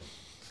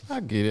 I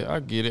get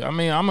it. I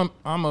mean,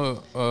 I'm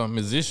a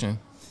musician.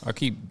 I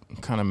keep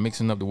kind of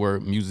mixing up the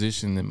word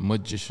musician and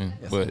magician,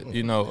 Yes. but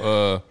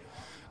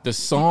the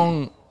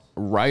song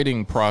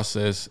writing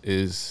process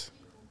is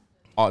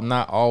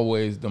not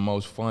always the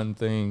most fun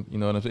thing. You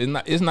know what I'm saying?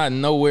 It's not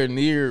nowhere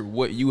near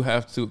what you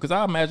have to. Because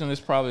I imagine there's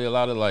probably a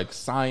lot of like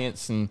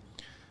science and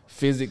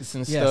physics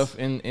and Yes. stuff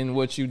in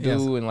what you do,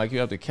 Yes. and like you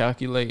have to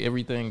calculate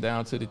everything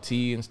down to the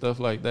T and stuff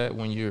like that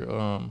when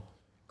you're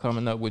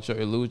coming up with your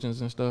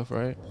illusions and stuff,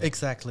 right?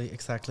 Exactly.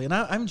 And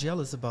I'm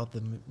jealous about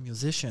the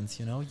musicians.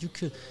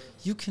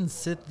 You can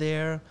sit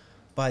there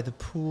by the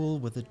pool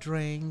with a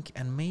drink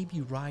and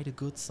maybe write a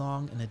good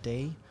song in a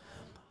day.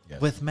 Yes.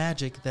 With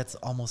magic, that's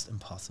almost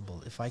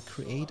impossible. If I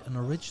create an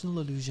original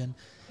illusion,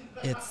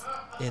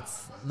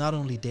 it's not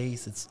only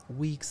days, it's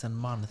weeks and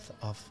months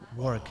of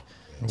work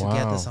to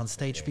get Wow. this on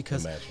stage.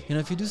 Because imagine.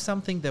 if you do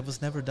something that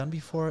was never done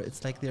before,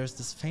 it's like there's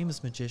this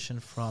famous magician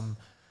from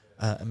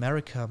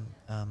America,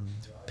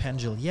 Penn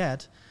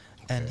Jillette,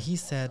 and he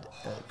said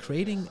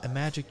creating a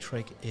magic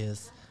trick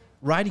is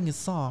writing a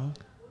song,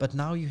 but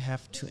now you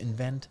have to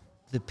invent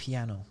the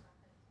piano.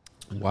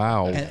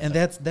 Wow. And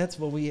that's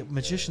what we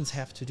magicians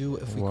have to do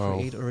if we Wow.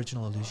 create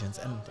original illusions,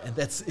 and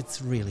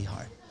it's really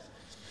hard.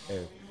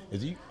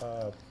 Is you?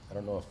 I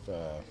don't know if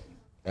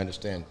I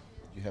understand.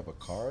 You have a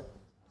card,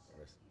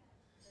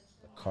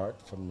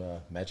 from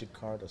Magic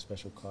Card, a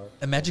special card.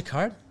 A magic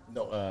card?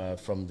 No,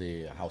 from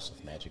the House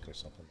of Magic or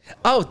something.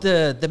 Oh,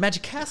 the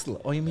Magic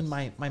Castle. Oh, you mean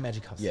my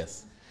Magic House?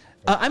 Yes.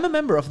 I'm a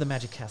member of the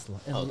Magic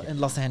Castle Okay. in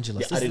Los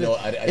Angeles. Yeah, I didn't know.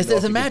 I didn't It's know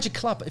if a you magic could-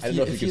 club. I didn't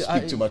know if you could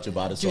speak too much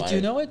about it. Do So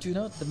you know it? Do you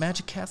know the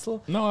Magic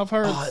Castle? No, I've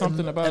heard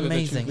something about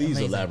amazing, it. Please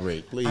amazing.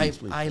 elaborate, please,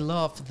 please. I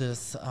love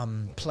this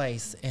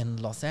place in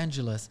Los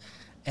Angeles,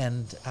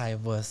 and I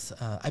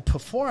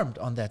performed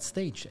on that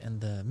stage in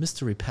the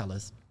Mystery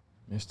Palace.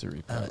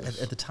 Mystery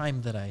Palace. At the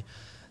time that I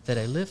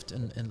lived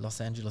in Los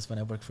Angeles when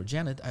I worked for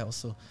Janet, I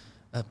also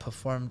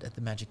performed at the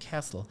Magic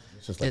Castle.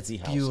 It's just like the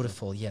house,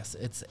 beautiful. Yes,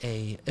 it's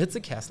a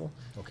castle.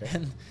 Okay.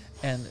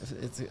 And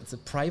it's a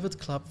private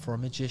club for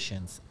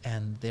magicians,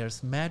 and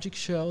there's magic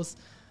shows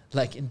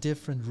like in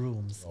different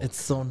rooms. Okay.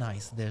 It's so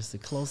nice. There's a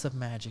close-up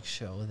magic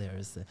show.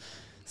 There's a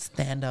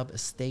stand-up, a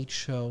stage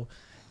show.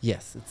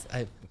 Yes,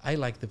 I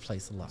like the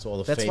place a lot. So all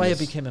the That's why I famous-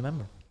 became a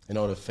member.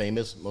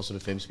 most of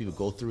the famous people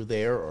go through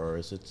there, or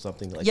is it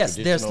something like Yes,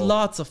 there's traditional?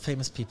 lots of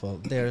famous people.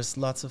 There's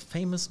lots of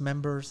famous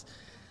members.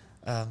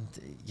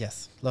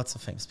 Yes, lots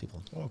of famous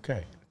people.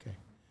 Okay.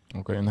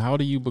 Okay, and how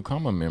do you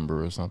become a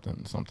member or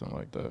something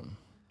like that?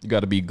 You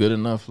got to be good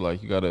enough,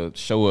 like you got to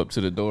show up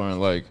to the door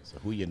and like So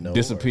who you know?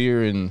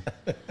 disappear and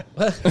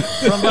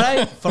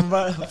From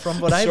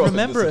what I Sure,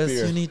 remember is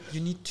disappear.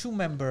 you need two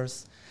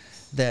members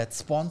that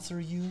sponsor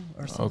you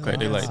or something.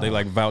 okay, they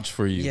like vouch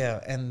for you. Yeah,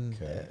 and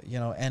Okay.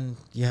 and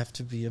you have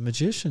to be a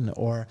magician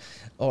or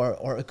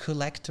a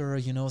collector.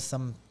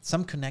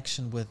 Some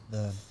connection with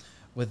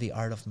the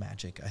art of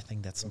magic. I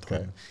think that's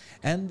important.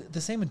 And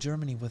the same in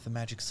Germany with the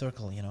Magic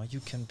Circle.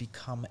 You can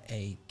become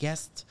a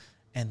guest,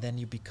 and then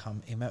you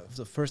become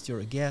so first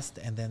you're a guest,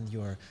 and then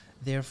you're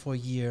there for a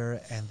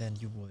year, and then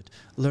you would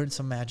learn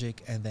some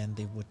magic, and then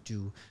they would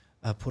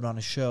put on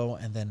a show,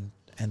 and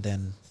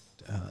then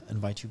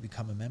invite you to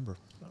become a member.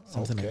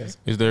 Something like Okay. this.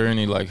 Is there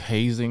any like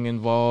hazing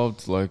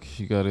involved? Like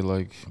you got to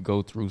like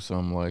go through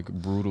some like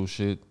brutal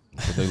shit.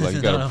 But they like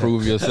you got to No.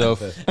 prove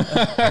yourself.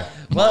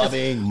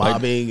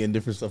 mobbing, and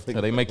different stuff like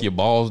They that. make your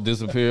balls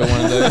disappear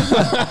one day.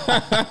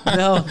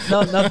 No,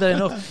 not that I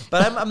know.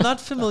 But I'm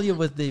not familiar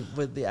with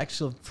the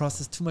actual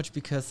process too much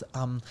because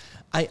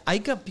I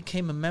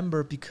became a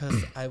member because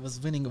I was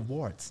winning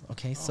awards.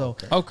 Okay, so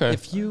Okay.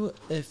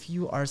 if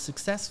you are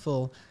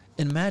successful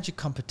in magic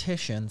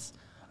competitions,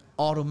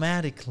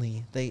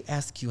 automatically they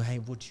ask you, hey,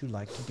 would you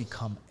like to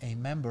become a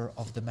member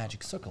of the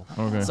Magic Circle?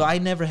 Okay. So I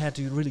never had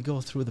to really go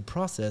through the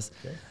process.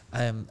 Okay.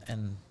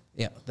 And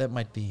yeah, that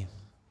might be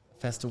a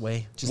faster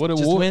way. What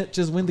award-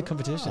 Just win the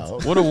competitions. Wow.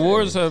 What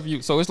awards have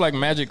you? So it's like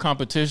magic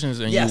competitions,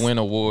 and Yes. you win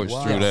awards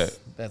through that.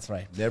 That's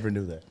right. Never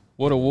knew that.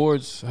 What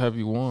awards have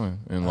you won?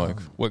 And like,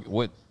 Um,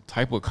 what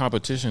type of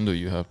competition do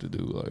you have to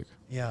do? Like,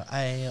 Yeah,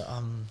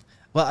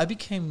 I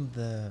became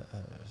the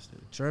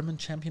German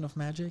champion of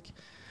Magic,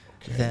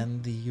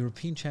 then the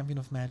European champion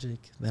of Magic,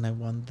 then I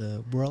won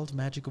the World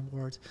Magic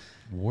Award,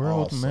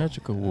 World Awesome.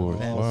 Magic Award.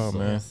 then Wow,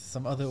 man.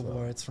 some other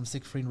awards from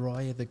Siegfried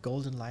Roy, the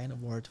Golden Lion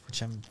Award,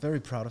 which I'm very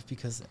proud of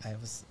because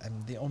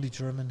I'm the only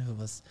German who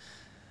was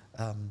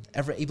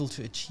ever able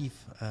to achieve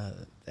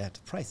that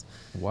prize.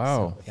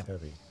 Wow. So, yeah.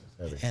 Heavy.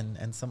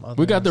 And some other.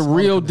 We got the smaller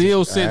real competitions.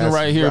 deal sitting That's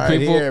right here, right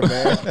people. here,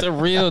 man. The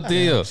real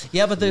deal.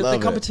 Yeah, but the Love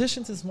it.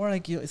 competitions is more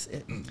like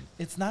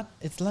it's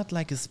not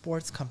like a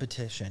sports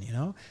competition, you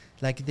know.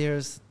 Like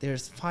there's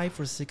 5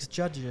 or 6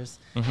 judges,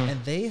 and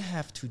they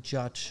have to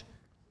judge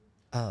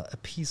a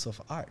piece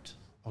of art.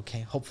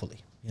 Okay, hopefully,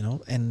 you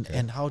know.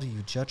 And how do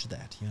you judge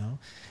that? You know,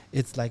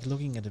 it's like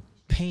looking at a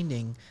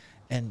painting,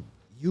 and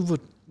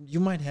you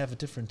might have a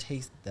different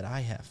taste that I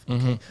have.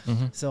 Okay,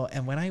 so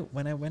and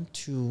when I went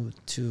to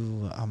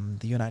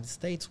the United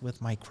States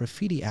with my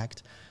graffiti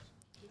act,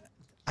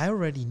 I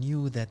already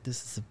knew that this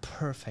is a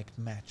perfect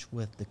match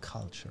with the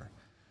culture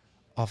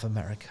of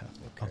America.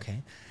 Okay,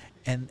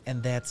 and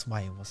that's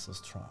why it was so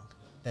strong.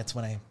 That's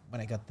when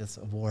I got this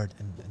award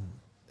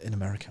in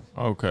America.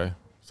 Okay.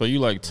 So you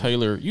like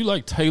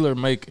tailor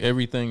make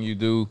everything you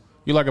do.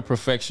 You like a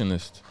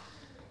perfectionist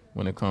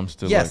when it comes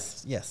to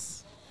Yes.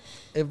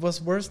 It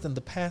was worse than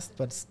the past,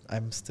 but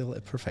I'm still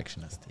a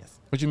perfectionist. Yes.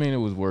 What you mean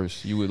it was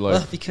worse? You would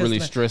Because really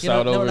stress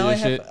out over now your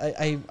shit?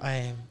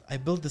 I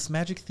built this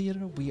magic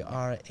theater. We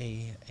are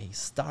a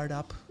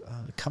startup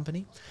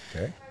company,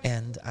 Okay.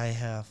 and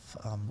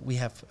we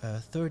have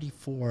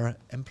 34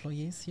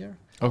 employees here.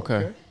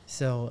 Okay.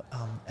 So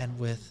and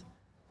with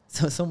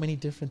so many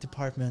different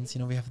departments, you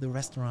know, we have the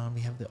restaurant,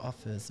 we have the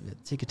office, we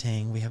have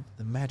ticketing, we have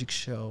the magic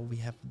show, we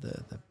have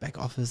the back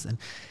office, and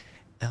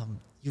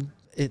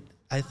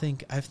I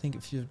think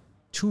if you're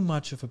too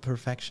much of a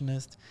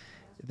perfectionist,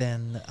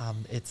 then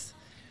it's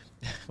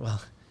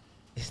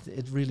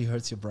it really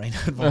hurts your brain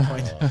at one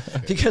point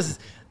because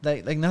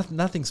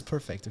nothing's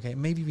perfect. Okay,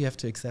 maybe we have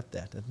to accept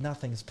that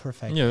nothing is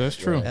perfect. Yeah, that's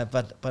true.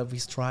 But we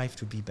strive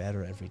to be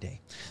better every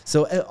day. So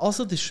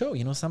also the show,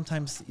 you know,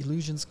 sometimes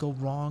illusions go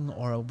wrong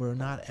or we're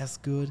not as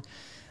good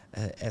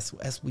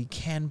as we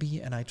can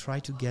be, and I try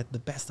to get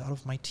the best out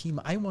of my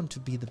team. I want to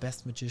be the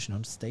best magician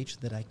on stage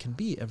that I can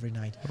be every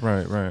night.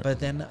 Right. But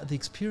then the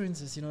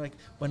experience is, you know, like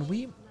when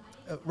we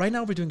right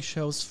now we're doing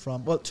shows from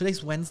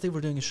today's Wednesday,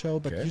 we're doing a show,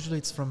 but usually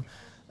it's from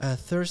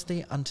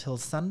Thursday until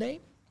Sunday,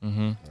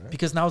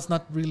 because now it's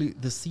not really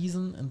the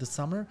season in the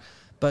summer,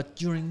 but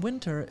during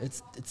winter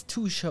it's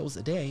 2 shows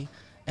a day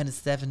and it's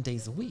 7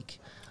 days a week.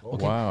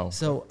 Okay. Wow.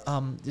 So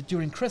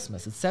during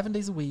Christmas it's 7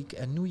 days a week,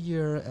 and New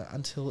Year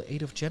until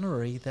 8th of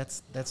January,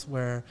 that's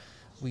where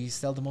we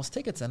sell the most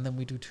tickets, and then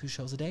we do 2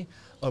 shows a day,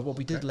 or what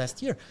we did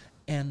last year.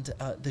 And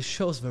the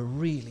shows were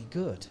really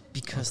good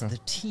because the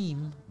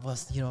team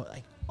was, you know,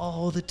 like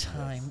all the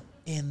time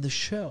in the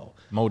show.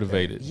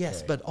 Motivated.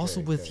 Yes, but also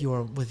with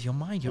your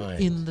mind, you're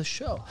in the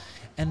show.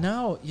 And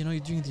now, you know,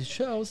 you're doing these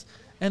shows,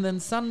 and then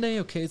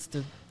Sunday, okay, it's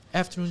the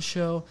afternoon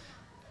show,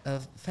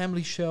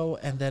 family show,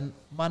 and then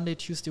Monday,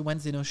 Tuesday,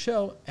 Wednesday, no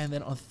show, and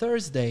then on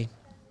Thursday,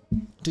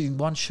 doing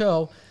 1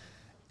 show.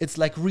 It's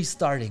like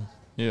restarting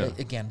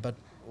again. But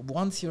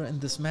once you're in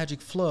this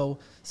magic flow,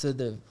 so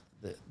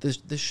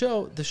the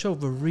show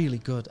were really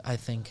good, I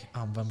think,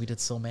 when we did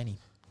so many.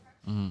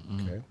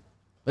 Okay.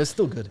 But it's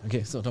still good.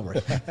 Okay, so don't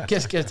worry.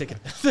 Get a ticket.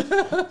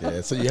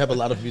 Yeah. So you have a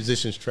lot of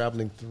musicians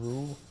traveling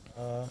through.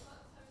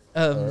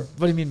 What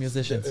do you mean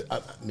musicians?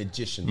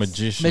 Magicians.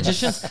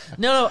 Magicians?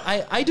 No,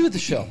 I do the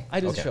show.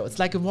 The show. It's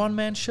like a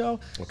one-man show.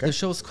 Okay. The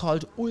show's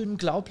called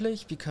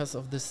Ulm-Believeable because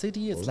of the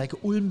city. It's like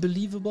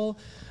Ulm-Believeable.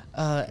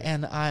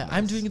 And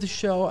I'm doing the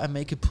show. I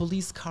make a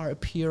police car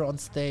appear on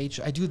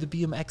stage. I do the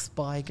BMX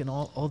bike and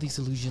all these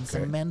illusions,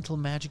 some mental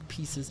magic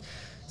pieces.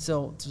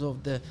 So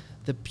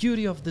the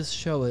beauty of this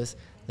show is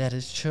that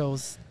it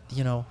shows,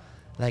 you know,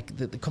 like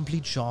the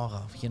complete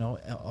genre, you know,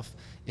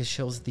 it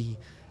shows the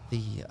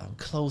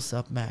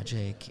close-up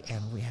magic,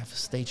 and we have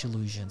stage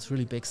illusions,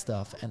 really big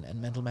stuff, and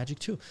mental magic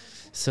too.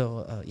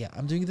 So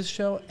I'm doing this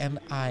show,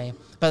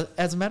 but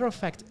as a matter of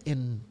fact,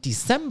 in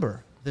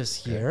December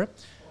this year,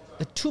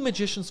 2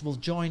 magicians will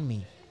join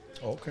me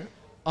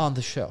on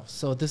the show.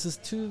 So this is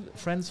 2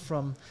 friends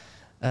from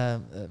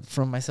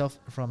myself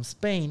from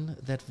Spain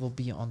that will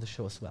be on the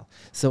show as well.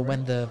 So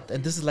and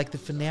this is like the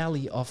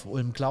finale of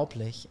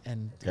Ulm-Believeable,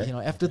 and you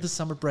know, after the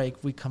summer break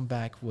we come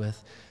back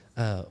with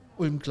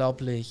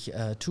Ulm-Believeable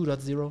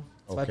 2.0,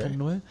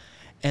 2.0,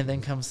 and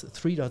then comes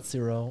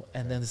 3.0,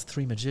 and then there's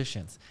 3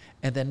 magicians,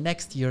 and then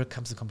next year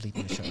comes a complete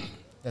new show.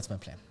 That's my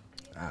plan.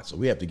 So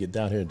we have to get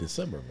down here in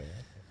December, man.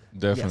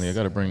 Definitely. Yes. I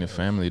got to bring the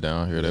family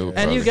down here. They would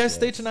And you probably- guys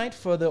stay tonight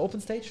for the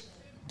open stage?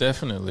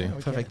 Definitely.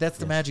 Perfect. That's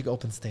the magic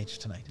open stage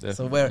tonight.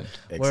 So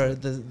Definitely. where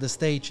the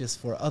stage is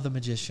for other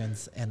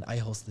magicians, and I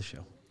host the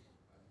show.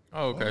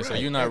 Oh, okay. So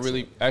you're not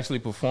really actually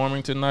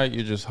performing tonight.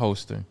 You're just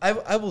hosting.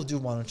 I will do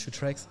 1 or 2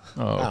 tracks.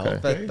 Oh, okay.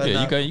 But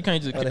Yeah, not- you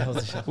can't just. not a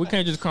host show. We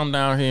can't just come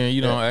down here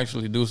and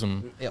actually do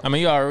some. Yeah. I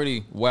mean, you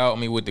already wowed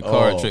me with the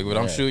card trick, but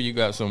I'm man. sure you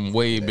got some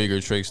way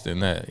bigger tricks than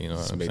that. You know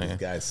what Just I'm made this saying?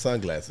 guy's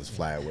sunglasses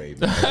fly away.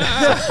 Man.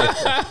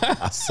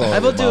 I saw it I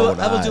will with my do own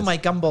I will do eyes. my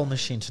gumball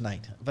machine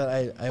tonight, but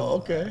I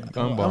okay. I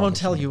Gumball won't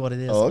tell you what it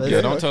is. Oh, but okay.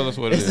 Yeah, don't tell us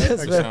what it is.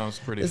 It's It very- sounds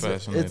pretty it's,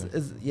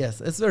 fascinating. yes,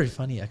 it's very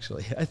funny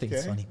actually. I think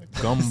it's Okay. funny.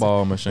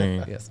 Gumball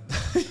machine. Yes.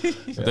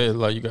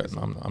 Like you got.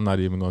 I'm not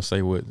even gonna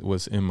say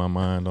what's in my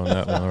mind on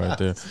that one right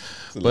there.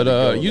 So But let it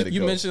go, you let it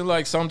go. mentioned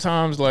like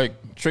sometimes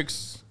like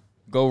tricks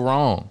go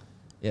wrong.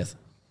 Yes.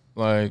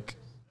 Like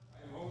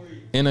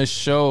in a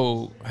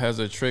show, has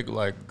a trick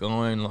like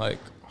going like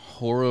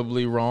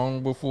horribly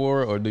wrong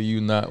before, or do you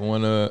not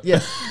want to?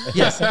 Yes.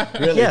 Yes.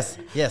 Really? Yes.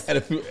 Yes. At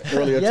a few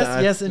earlier Yes.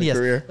 time Yes. in And the yes.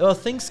 career. Well,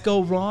 things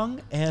go wrong,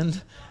 and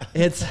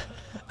it's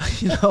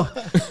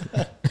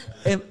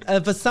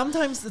but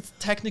sometimes it's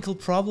technical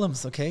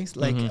problems. Okay,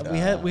 like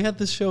we had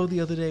this show the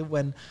other day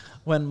when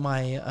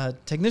my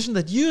technician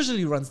that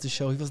usually runs the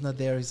show, he was not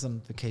there, he's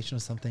on vacation or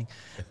something,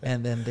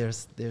 and then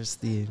there's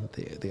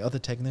the other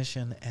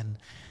technician, and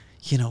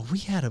we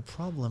had a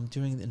problem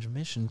during the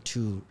intermission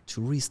to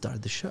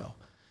restart the show.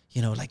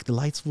 Like the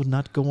lights would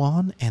not go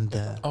on, and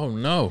the Oh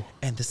no!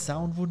 and the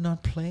sound would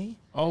not play.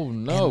 Oh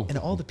no! And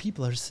all the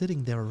people are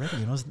sitting there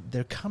already.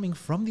 They're coming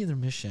from the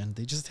intermission.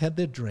 They just had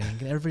their drink,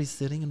 and everybody's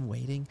sitting and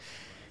waiting.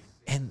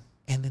 And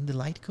then the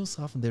light goes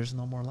off, and there's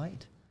no more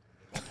light.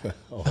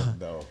 Oh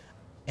no.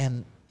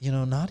 And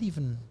not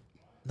even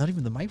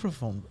the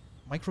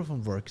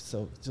microphone worked.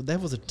 So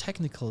that was a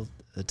technical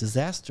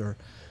disaster.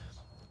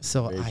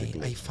 So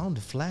Basically. I found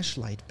a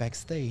flashlight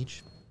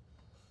backstage.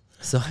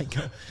 So I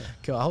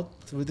go out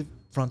through the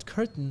front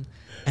curtain,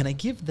 and I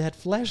give that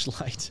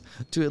flashlight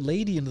to a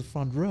lady in the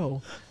front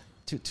row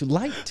to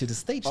light to the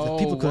stage so that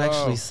people could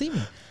actually see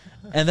me.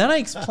 And then I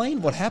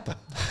explained what happened.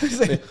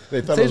 They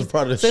thought it was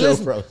part of the show,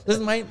 bro.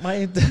 Listen,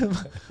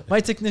 my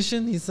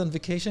technician, he's on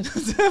vacation.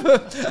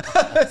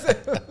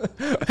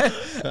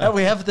 And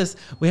we have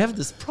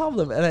this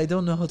problem, and I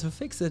don't know how to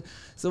fix it.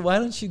 So why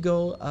don't you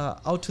go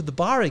out to the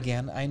bar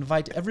again? I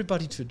invite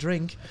everybody to a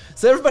drink.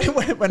 So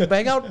everybody went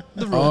back out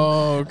the room.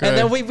 Oh, okay. And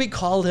then we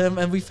called him,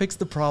 and we fixed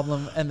the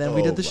problem, and then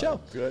we did the show.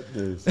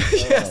 Goodness.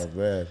 Yes. Oh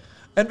man.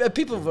 And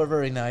people were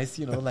very nice,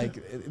 like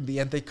in the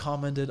end they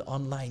commented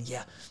online,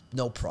 yeah,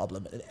 no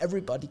problem. And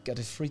everybody got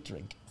a free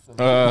drink.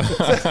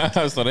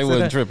 So, So they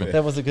wasn't tripping.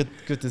 That was a good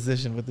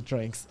decision with the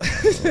drinks.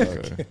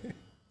 Okay.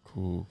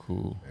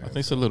 Cool. I think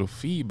it's a little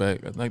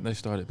feedback. I think they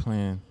started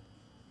playing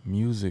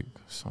music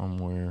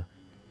somewhere.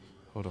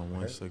 Hold on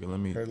one second. Let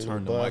me Heard a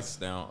turn the little mics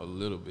down a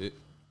little bit.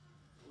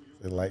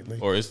 Lightly.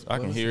 Or I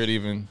can hear it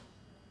even.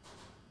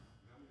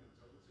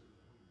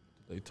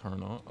 They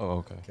turn on.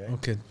 Oh, okay.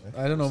 Okay.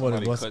 I don't know what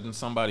Somebody it was. cutting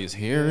somebody's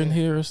hair in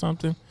here or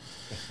something.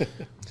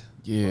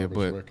 Yeah, Barber's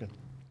but working.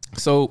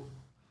 so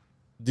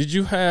did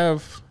you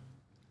have,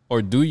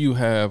 or do you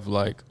have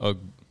like a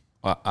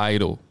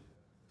idol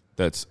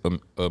that's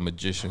a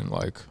magician,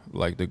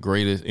 like the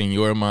greatest in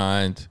your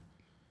mind?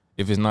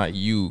 If it's not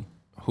you,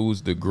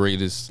 who's the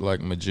greatest like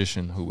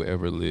magician who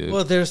ever lived?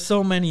 Well, there's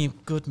so many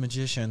good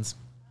magicians.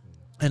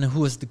 And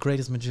who is the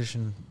greatest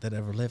magician that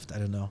ever lived? I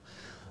don't know.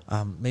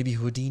 Maybe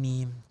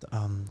Houdini.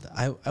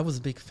 I was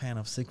a big fan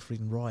of Siegfried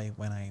and Roy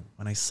when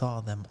I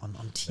saw them on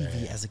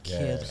TV as a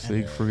kid. And,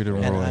 Siegfried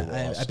and and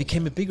Roy. I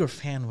became a bigger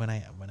fan when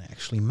I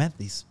actually met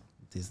the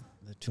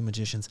two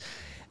magicians.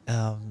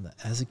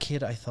 As a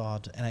kid, I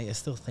thought, and I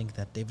still think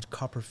that David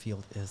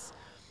Copperfield is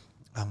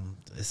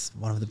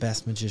one of the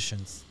best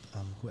magicians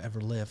who ever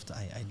lived.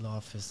 I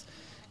love his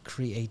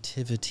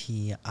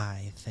creativity.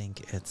 I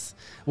think it's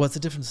a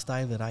different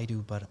style that I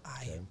do, but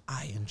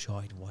I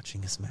enjoyed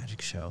watching his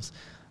magic shows,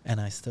 and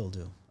I still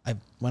do.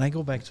 When I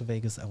go back to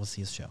Vegas, I will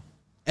see his show,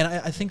 and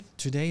I think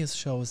today's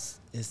show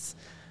is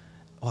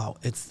wow.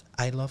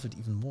 I love it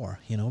even more,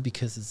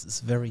 because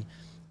it's very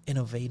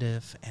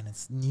innovative, and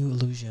it's new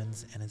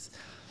illusions, and it's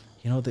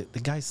the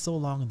guy's so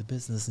long in the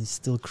business and he's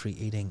still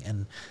creating,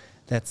 and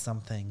that's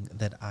something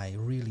that I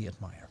really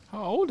admire.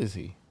 How old is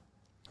he?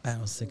 I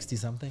don't know, 60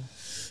 something.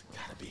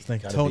 Gotta be. It's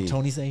like Gotta be.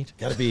 Tony's age.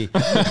 Gotta be.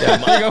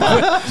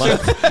 Yeah,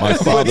 my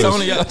father's,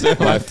 Tony out there.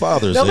 my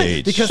father's No, but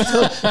age. because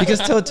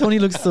Tony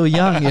looks so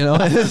young,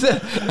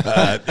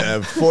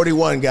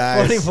 41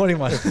 guys.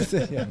 41.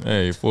 Yeah.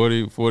 Hey,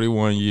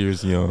 41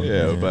 years young.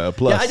 Yeah, but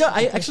plus. Yeah,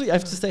 I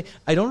have to say,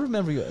 I don't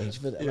remember your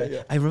age, but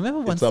I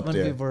remember once up when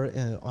there. we were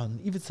on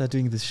Ibiza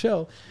doing this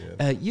show,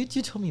 you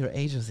told me your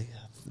age. I was like,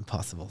 that's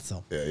impossible.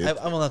 So Yeah,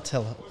 I will not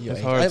tell your It's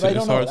age. hard I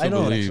don't know. to I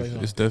don't believe. actually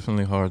know. It's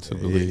definitely hard to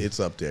believe. It's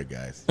up there,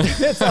 guys.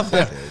 It's up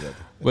there.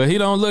 But he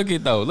don't look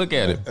it though. Look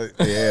at it.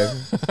 Yeah.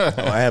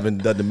 I haven't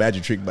done the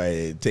magic trick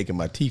by taking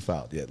my teeth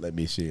out yet. Let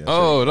me see.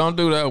 Oh, don't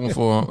do that one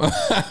for him.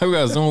 We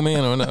gotta zoom in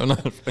on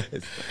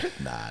that.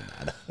 Nah.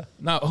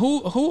 Now,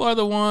 who are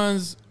the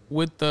ones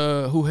with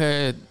who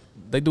had?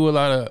 They do a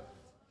lot of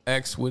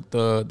acts with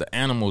the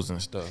animals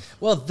and stuff?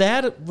 Well,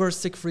 that were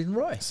Siegfried and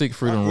Roy.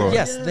 Siegfried and Roy.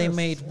 Yes, they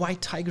made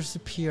white tigers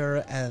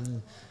appear,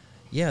 and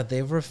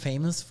they were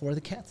famous for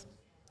the cats.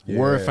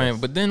 Were famous,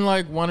 but then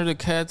like one of the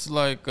cats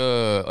like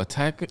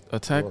attack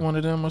one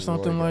of them or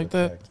something like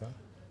that.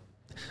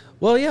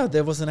 Well, yeah,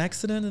 there was an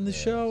accident in the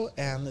show,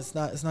 and it's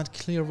not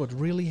clear what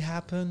really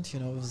happened. You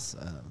know, it was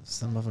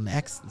some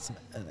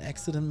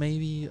accident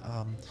maybe.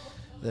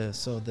 The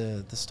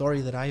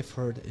story that I've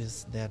heard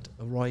is that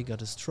Roy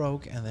got a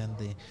stroke, and then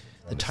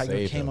the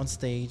tiger came on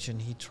stage,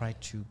 and he tried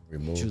to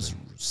just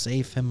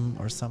save him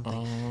or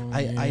something.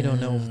 I don't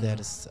know if that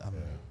is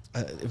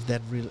if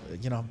that really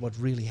what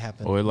really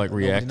happened. Or it like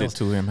reacted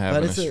to him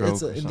having a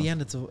stroke. In the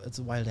end, it's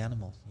a wild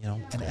animal,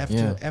 and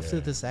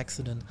after this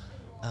accident,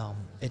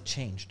 it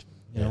changed.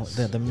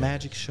 The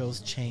magic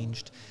shows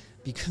changed,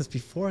 because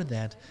before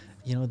that,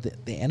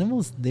 the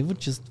animals, they would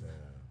just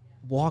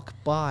walk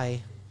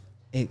by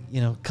a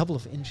couple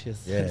of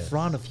inches in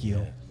front of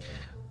you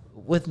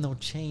with no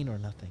chain or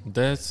nothing.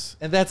 That's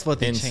what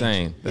they insane.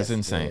 changed. That's Yes.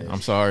 insane.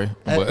 I'm sorry,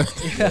 but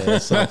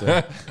That's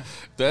something.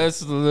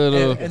 that's a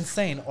little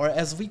insane, or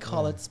as we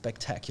call it,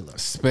 spectacular.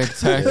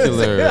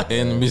 spectacular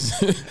in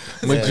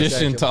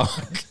magician talk.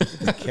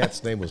 The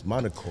cat's name was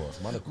Monocore.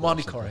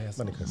 Monocore, yes.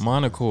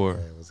 Monocore.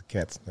 Yeah, it was a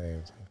cat's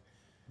name.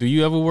 Do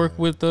you ever work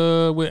with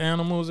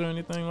animals or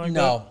anything like that?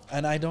 No,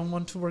 and I don't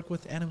want to work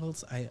with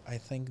animals. I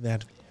think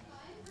that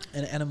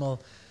an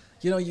animal,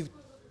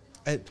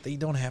 they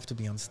don't have to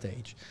be on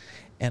stage.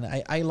 And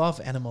I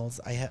love animals.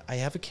 I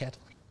have a cat.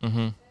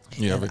 Mm-hmm.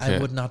 You have a cat. I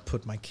would not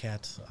put my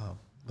cat.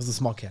 It was a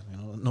small cat,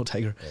 no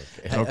tiger.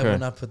 Okay. I would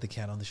not put the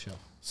cat on the show.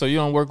 So you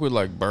don't work with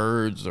like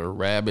birds or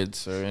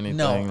rabbits or anything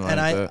like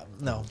that?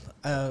 No.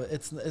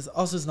 It's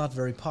also not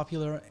very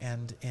popular,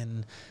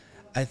 and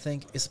I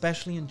think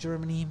especially in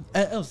Germany,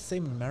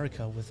 same in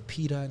America with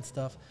PETA and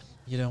stuff.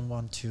 You don't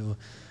want to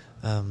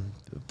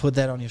put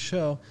that on your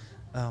show.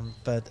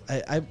 But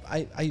I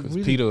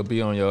really PETA would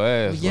be on your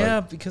ass. yeah,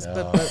 like, because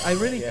but I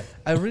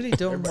really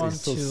don't want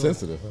so to.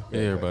 sensitive. Huh? yeah,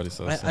 everybody's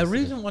so I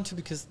really don't want to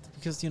because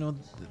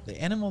the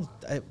animal.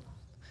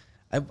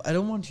 I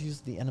don't want to use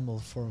the animal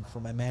for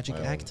my magic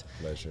My own act.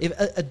 pleasure. If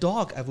a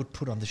dog I would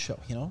put on the show,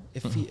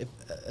 if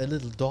a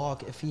little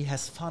dog, if he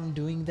has fun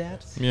doing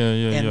that.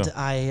 And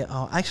I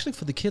actually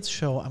for the kids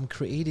show I'm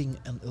creating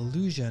an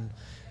illusion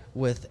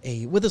with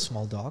a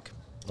small dog.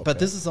 Okay. But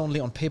this is only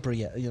on paper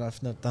yet.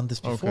 I've not done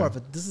this before, Okay.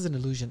 but this is an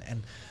illusion,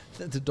 and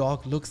the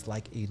dog looks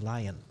like a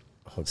lion.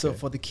 So Okay.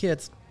 for the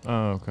kids,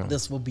 okay.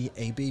 this will be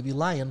a baby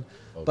lion,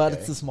 but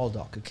Okay. it's a small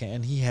dog, okay?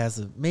 And he has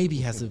an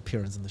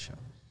appearance in the show.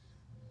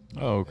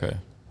 Oh, okay.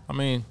 I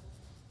mean,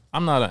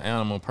 I'm not an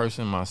animal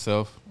person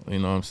myself. You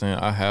know what I'm saying?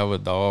 I have a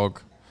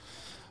dog,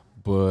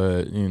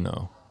 but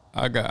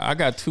I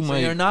got too So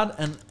many. you're not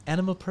an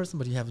animal person,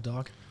 but you have a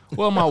dog.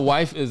 Well, my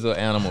wife is an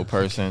animal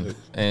person,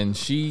 and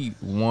she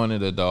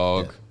wanted a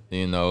dog.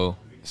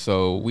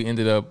 So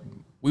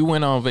we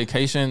went on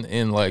vacation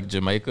in like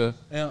Jamaica,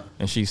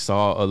 and she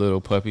saw a little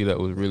puppy that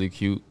was really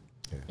cute,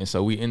 and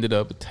so we ended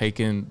up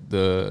taking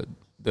the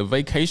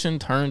vacation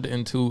turned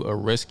into a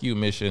rescue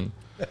mission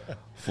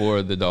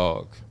for the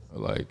dog,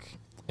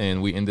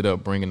 and we ended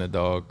up bringing the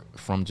dog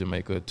from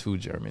Jamaica to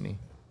Germany.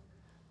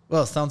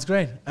 Well, sounds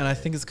great, and I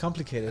think it's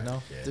complicated,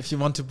 no? If you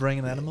want to bring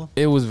an animal.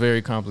 It was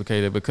very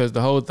complicated because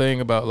the whole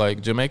thing about like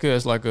Jamaica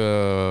is like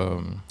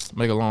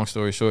make a long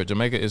story short,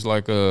 Jamaica is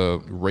like a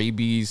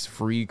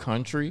rabies-free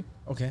country.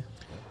 Okay.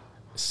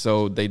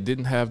 So they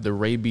didn't have the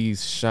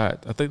rabies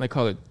shot. I think they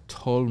call it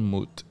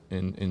Tollmut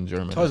in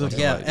German.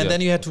 And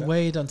then you had to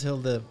wait until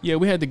the. Yeah,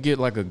 we had to get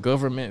like a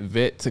government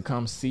vet to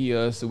come see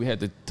us. So we had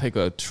to take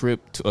a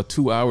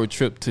 2-hour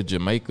trip to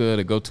Jamaica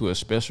to go to a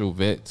special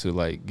vet to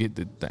like get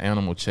the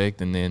animal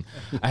checked. And then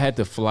I had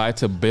to fly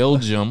to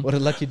Belgium. What a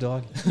lucky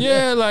dog.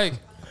 Yeah,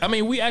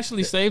 we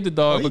actually saved the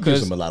dog because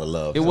gives him a lot of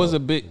love. It was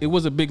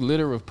a big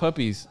litter of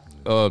puppies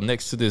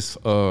next to this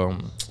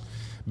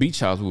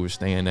beach house we were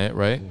staying at,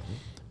 right? Mm-hmm.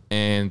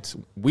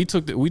 And we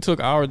took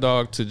our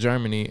dog to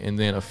Germany, and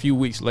then a few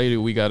weeks later,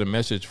 we got a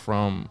message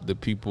from the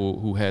people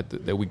who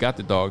that we got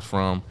the dogs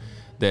from,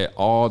 that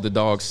all the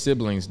dog's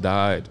siblings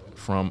died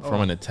from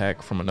an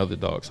attack from another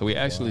dog. So we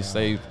actually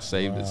saved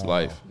its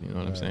life. You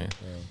know what I'm saying?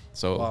 Yeah.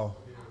 So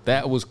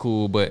that was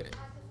cool, but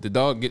the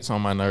dog gets on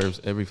my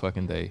nerves every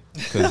fucking day.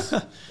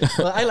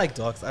 Well, I like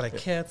dogs. I like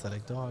cats. I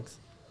like dogs.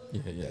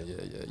 Yeah.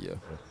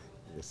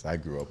 Yes, I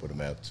grew up with a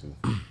map too.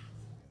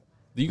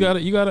 You got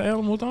an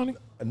animal, Tony?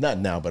 Not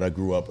now, but I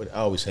grew up. I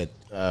always had.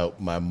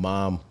 My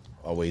mom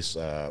always.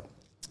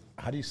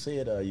 How do you say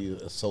it? You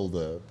sold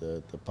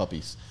the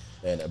puppies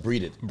and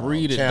breeded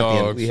Breeded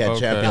champion. dogs. We had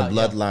champion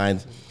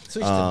bloodlines.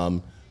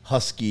 So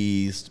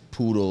Huskies,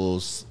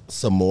 poodles,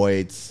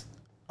 Samoyeds,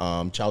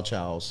 Chow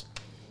Chows,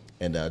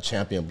 and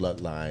champion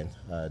bloodline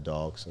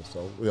dogs. And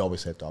so we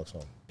always had dogs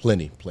home.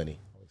 Plenty. Okay.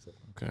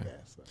 Yeah,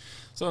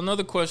 So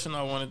another question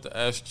I wanted to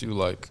ask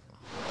you,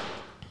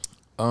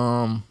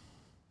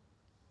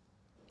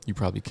 you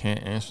probably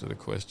can't answer the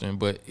question,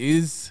 but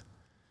is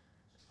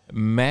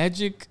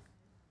magic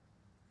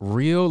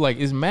real? Like,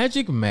 is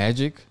magic?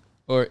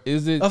 or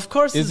is it? Of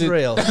course, is it's it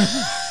real.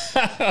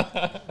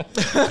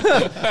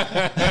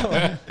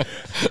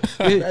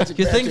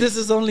 you think this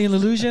is only an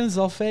illusion? It's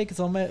all fake. It's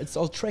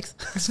all tricks.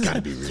 It's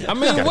gotta be real. I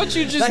mean, what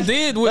you just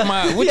did with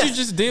my you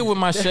just did with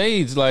my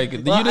shades, like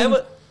Well, you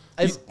didn't.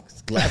 These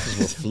glasses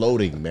were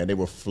floating, man. They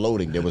were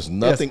floating. There was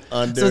nothing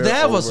under. So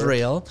that was over.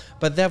 real,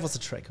 but that was a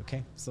trick.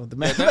 Okay, so the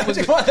that was-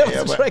 magic one, that was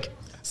yeah, a but- trick.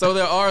 So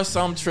there are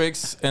some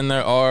tricks and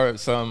there are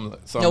some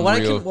No,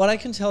 real. what I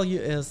can tell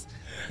you is,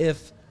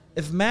 if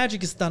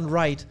magic is done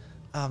right,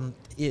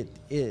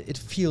 it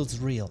feels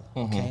real,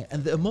 okay,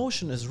 and the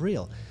emotion is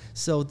real.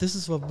 So this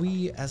is what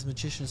we as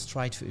magicians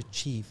try to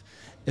achieve.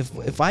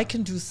 If I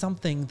can do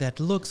something that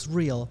looks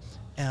real,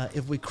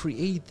 if we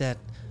create that,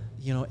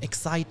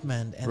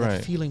 excitement and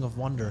that feeling of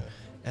wonder,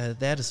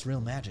 that is real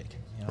magic.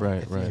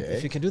 Right,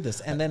 If you can do this,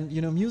 and then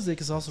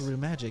music is also real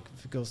magic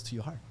if it goes to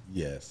your heart.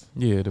 Yes.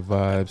 Yeah, the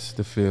vibes,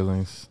 the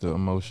feelings, the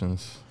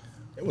emotions.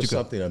 It was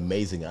something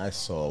amazing I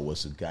saw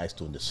was the guys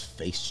doing this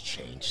face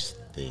change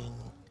thing.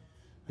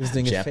 Who's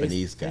doing a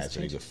Japanese face guys,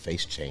 they change? were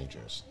face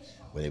changers,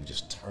 where they would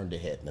just turn their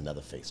head and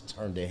another face,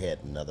 turn their head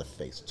and another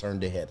face, turn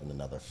their head and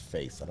another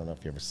face. I don't know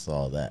if you ever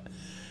saw that.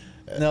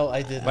 No,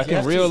 I didn't. Like You in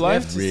have to- real you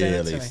have life? to send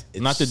it to Really, me.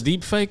 Not the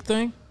deep fake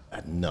thing.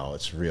 No,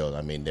 it's real.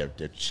 I mean, they're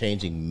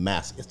changing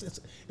masks.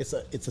 It's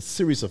a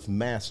series of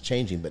masks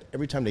changing, but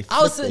every time they flip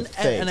Oh, it's their an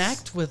face,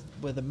 act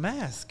with a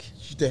mask.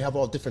 they have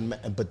all different,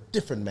 but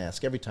different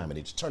masks every time, and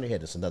they just turn their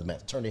head. It's another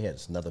mask. Turn their head.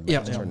 It's another mask.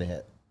 Yeah. Turn their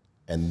head,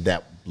 and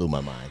that blew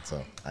my mind.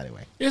 So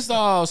anyway, It's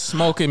all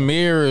smoke and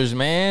mirrors,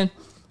 man.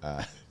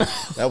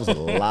 that was a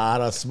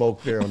lot of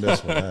smoke there on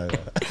this one.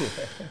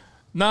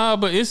 Nah,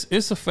 but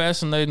it's a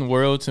fascinating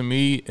world to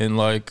me, and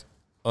like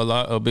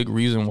a big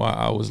reason why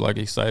I was like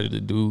excited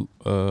to do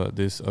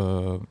this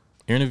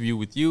interview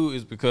with you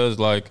is because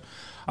like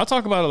I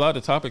talk about a lot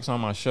of topics on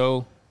my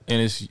show,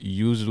 and it's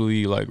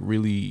usually like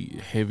really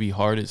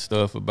heavy-hearted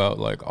stuff about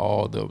like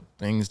all the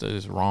things that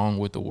is wrong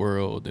with the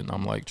world, and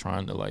I'm like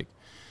trying to like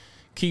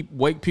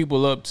wake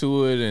people up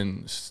to it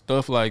and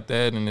stuff like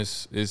that, and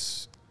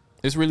it's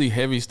really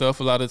heavy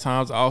stuff a lot of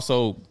times. I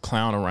also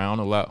clown around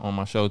a lot on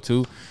my show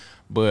too,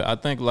 but I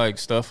think like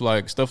stuff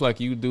like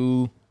you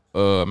do,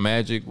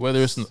 magic, whether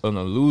it's an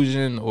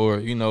illusion or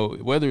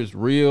whether it's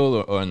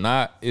real or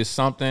not, it's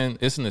an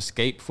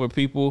escape for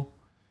people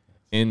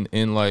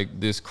in like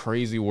this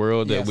crazy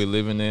world that we're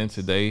living in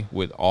today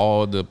with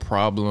all the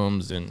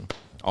problems and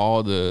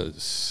all the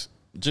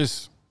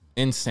just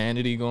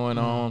insanity going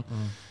on.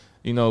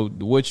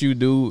 What you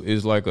do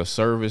is like a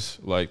service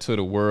like to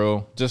the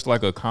world, just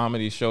like a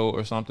comedy show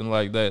or something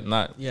like that.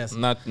 Not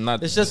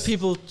It's just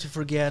people to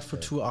forget for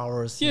 2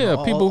 hours.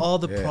 People- all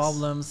the Yes.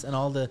 problems and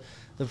all the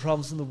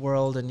problems in the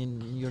world and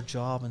in your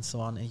job and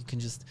so on, and you can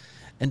just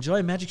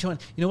enjoy a magic show.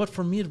 And you know what?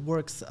 For me, it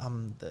works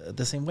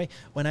the same way.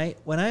 When I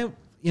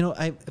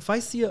if I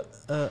see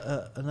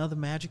another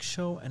magic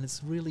show and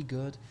it's really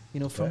good,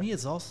 for me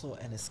it's also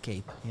an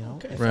escape.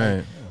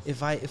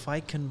 If I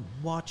can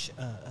watch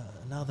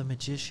another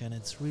magician,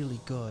 it's really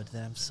good.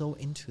 That I'm so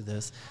into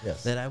this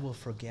that I will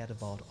forget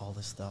about all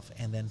this stuff,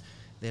 and then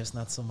there's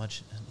not so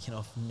much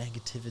of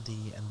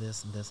negativity and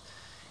this,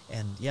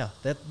 and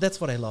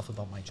that's what I love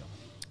about my job.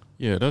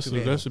 Yeah, that's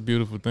a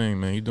beautiful thing,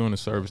 man. You're doing a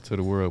service to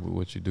the world with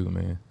what you do,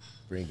 man.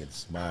 Bringing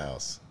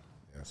smiles.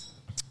 Yes.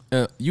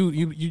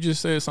 You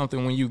just said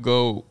something when you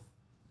go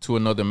to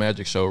another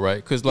magic show, right?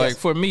 Because like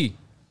for me,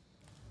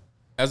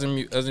 as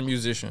a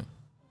musician,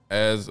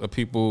 as a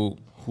people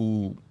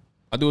who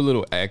I do a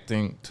little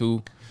acting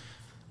too,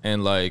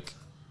 and like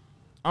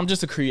I'm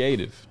just a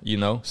creative,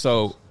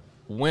 So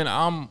when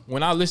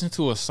I listen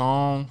to a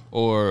song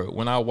or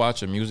when I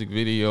watch a music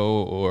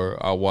video or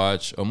I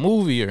watch a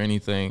movie or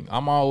anything,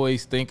 I'm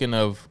always thinking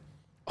of,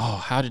 oh,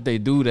 how did they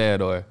do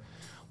that? Or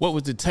what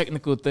was the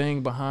technical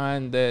thing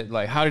behind that?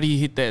 Like, how did he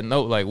hit that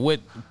note? Like, what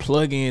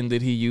plug-in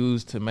did he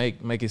use to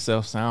make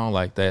itself sound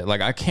like that?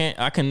 Like, I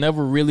can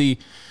never really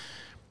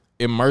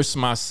immerse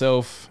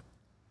myself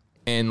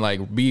and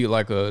like be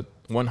like a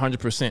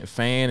 100%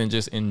 fan and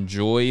just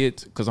enjoy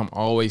it, because I'm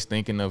always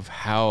thinking of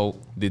how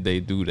did they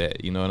do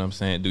that? You know what I'm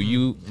saying? Do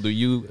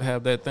you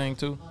have that thing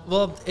too?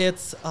 Well, it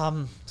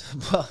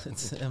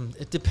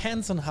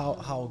depends on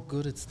how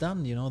good it's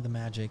done, the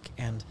magic.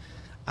 And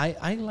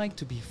I like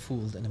to be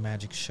fooled in a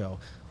magic show.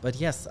 But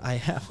yes,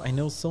 I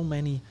know so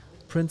many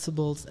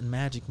principles and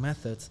magic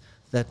methods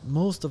that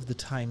most of the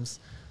times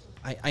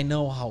I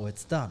know how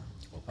it's done.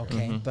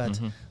 Okay,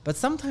 but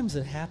sometimes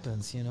it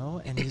happens,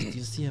 and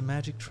you see a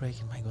magic trick,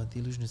 and my God, the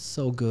illusion is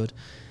so good,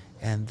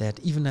 and that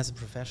even as a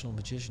professional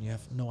magician, you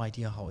have no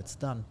idea how it's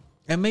done.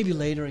 And maybe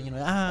later,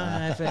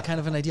 I have kind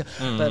of an idea.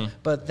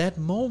 But that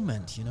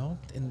moment,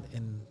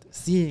 in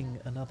seeing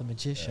another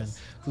magician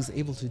who's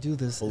able to do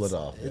this, Pull it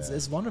off.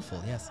 It's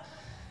wonderful, yes.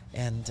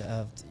 And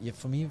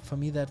for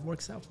me, that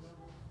works out.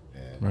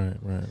 Right.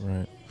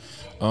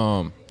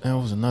 That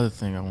was another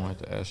thing I wanted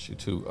to ask you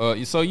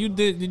too. So you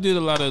did a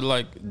lot of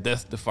like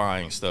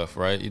death-defying stuff,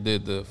 right? You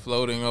did the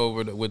floating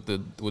over with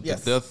the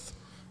Yes. death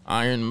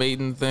Iron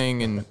Maiden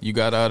thing, and you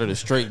got out of the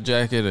straight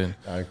jacket and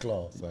Iron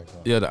Claw.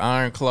 yeah, the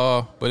Iron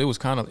Claw. But it was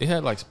it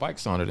had like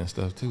spikes on it and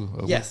stuff too.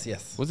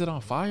 Yes. Was it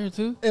on fire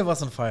too? It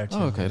was on fire too.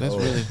 Oh, okay, that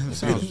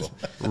sounds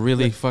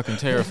really fucking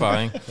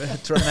terrifying.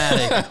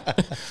 Dramatic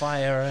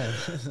fire.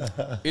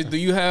 Do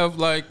you have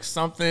like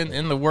something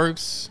in the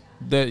works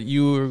that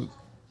you're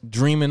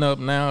dreaming up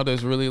now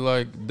that's really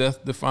like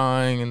death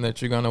defying and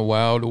that you're gonna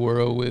wow the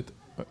world with?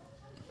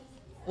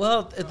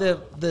 Well,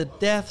 the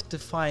death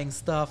defying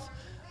stuff,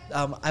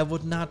 I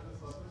would not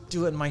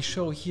do in my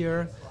show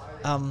here.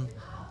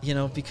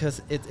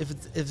 Because if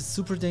it's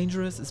super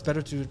dangerous, it's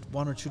better to do it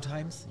 1 or 2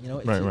 times.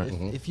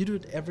 If you do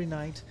it every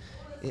night,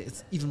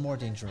 it's even more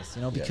dangerous.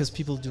 Because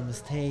people do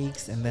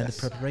mistakes, and then the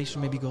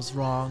preparation maybe goes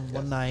wrong.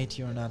 One night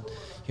you're not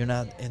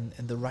in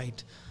the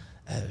right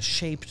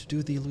shape to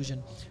do the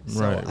illusion.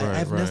 So I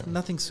have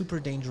nothing super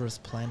dangerous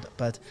planned,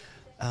 but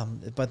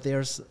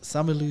there's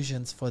some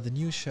illusions for the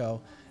new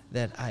show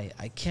that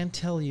I can't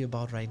tell you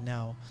about right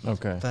now.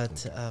 Okay.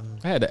 But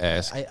I had to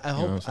ask. I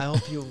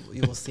hope you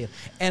will see it.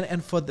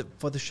 And for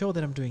the show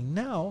that I'm doing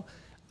now,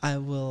 I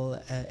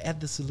will add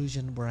this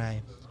illusion where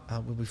I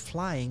will be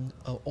flying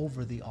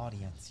over the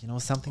audience.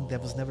 Something that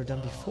was never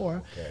done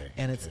before,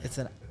 and it's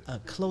a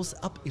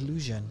close-up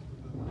illusion,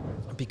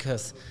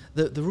 because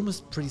the room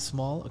is pretty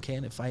small. Okay,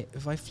 and if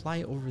I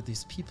fly over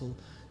these people,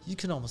 you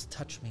can almost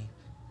touch me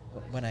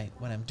when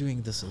I'm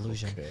doing this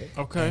illusion.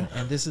 Okay.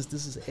 And this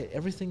is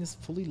everything is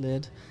fully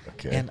lit.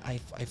 Okay. And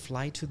I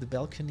fly to the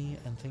balcony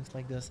and things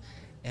like this,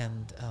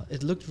 and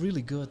it looked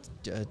really good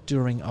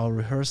during our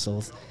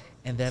rehearsals,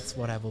 and that's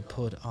what I will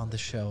put on the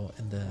show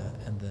in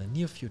the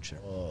near future.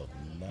 Oh,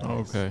 nice.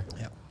 Okay.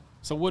 Yeah.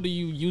 So what do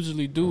you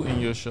usually do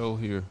in your show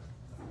here?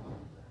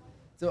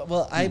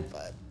 So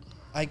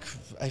I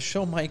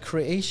show my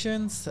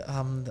creations.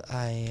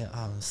 I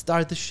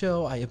start the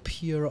show. I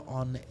appear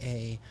on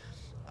a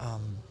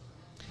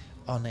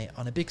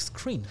big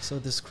screen. So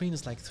the screen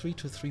is like 3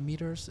 to 3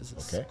 meters. It's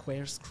a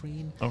square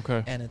screen.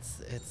 Okay. And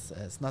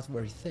it's not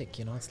very thick.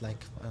 It's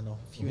like, I don't know,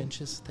 a few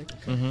inches thick.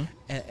 Mm-hmm.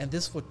 And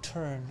this would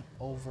turn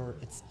over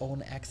its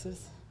own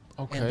axis.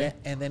 Okay.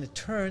 And then it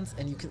turns,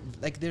 and you can,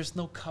 like, there's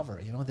no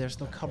cover. There's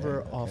no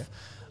cover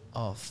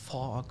of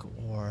fog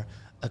or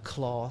a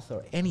cloth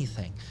or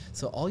anything.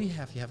 So all you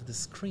have the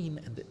screen,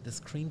 and the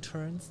screen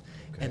turns,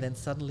 and then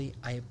suddenly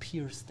I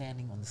appear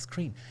standing on the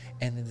screen,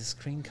 and then the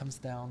screen comes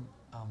down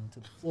to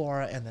the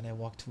floor, and then I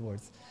walk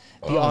towards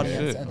the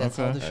audience, and that's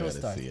how the show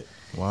starts.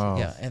 Wow.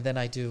 Yeah, and then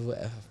I do,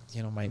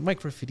 my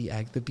micrograffiti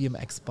act, the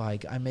BMX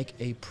bike. I make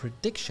a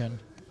prediction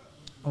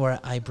where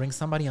I bring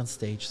somebody on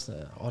stage,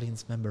 the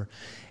audience member,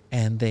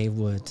 and they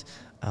would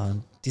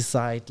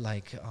decide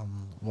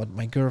what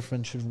my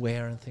girlfriend should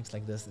wear and things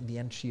like this. In the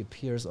end, she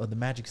appears, or the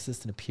magic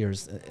assistant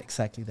appears,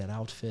 exactly that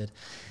outfit,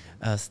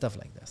 stuff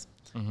like this.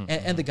 Mm-hmm.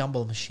 And the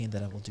gumball machine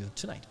that I will do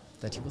tonight,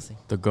 that you will see.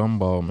 The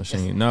gumball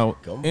machine. Yes. Now,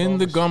 in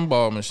the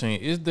gumball machine,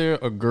 is there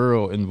a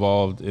girl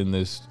involved in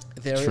this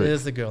There trick?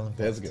 is a girl involved.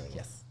 There's a girl.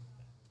 Yes.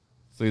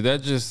 See,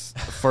 that just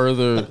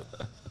further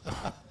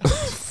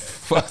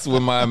fucks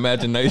with my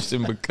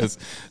imagination, because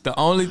the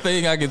only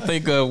thing I can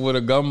think of with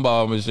a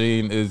gumball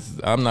machine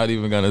is, I'm not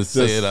even going to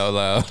say it out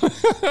loud.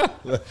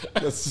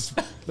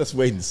 Let's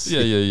wait and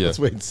see. Yeah. Let's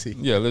wait and see.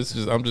 Yeah,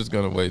 I'm just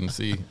going to wait and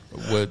see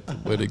what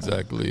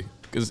exactly.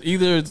 Because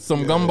either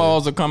some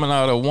gumballs are coming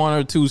out of 1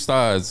 or 2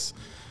 sides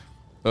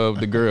of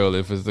the girl,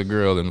 if it's the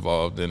girl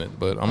involved in it.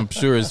 But I'm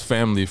sure it's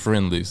family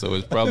friendly, so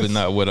it's probably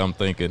not what I'm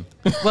thinking.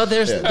 Well,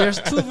 there's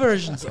 2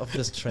 versions of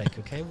this trick,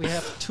 okay? We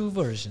have 2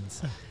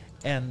 versions.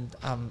 And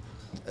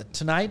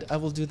tonight I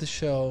will do the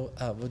show,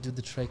 we'll do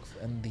the trick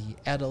in the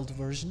adult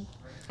version.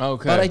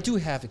 Okay. But I do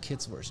have a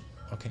kids version.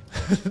 Okay.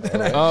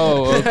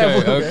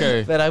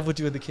 Okay. That I would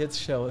do in the kids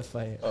show if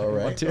I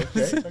want to.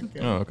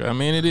 Okay. I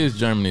mean, it is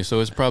Germany, so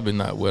it's probably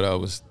not what I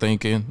was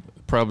thinking.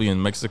 Probably in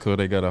Mexico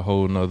they got a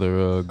whole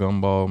nother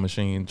gumball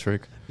machine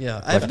trick.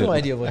 Yeah, I have no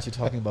idea what you're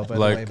talking about, by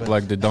the way. But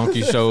like the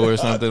donkey show or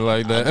something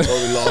like that. I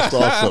totally lost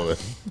off of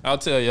it. I'll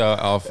tell y'all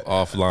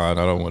offline.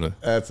 I don't want to.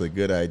 That's a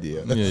good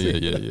idea.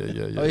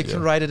 Yeah. Oh, you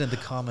can write it in the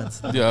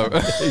comments. Yeah.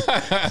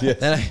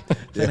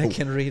 Then I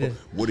can read it.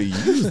 What do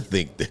you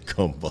think the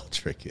gumball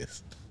trick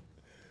is?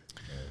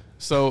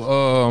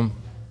 So,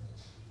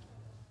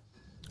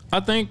 I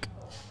think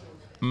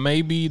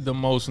maybe the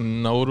most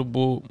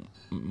notable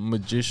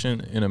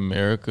magician in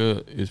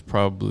America is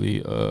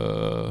probably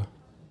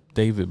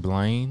David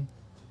Blaine.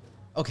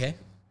 Okay.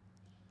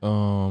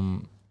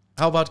 How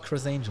about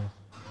Chris Angel?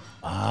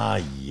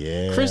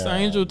 Yeah. Chris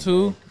Angel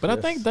too, but I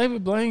think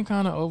David Blaine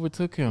kind of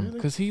overtook him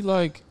because he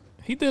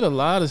did a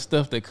lot of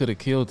stuff that could have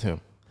killed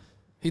him.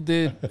 He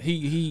did.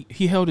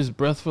 He held his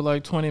breath for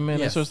like 20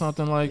 minutes or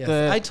something like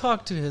that. I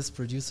talked to his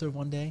producer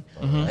one day,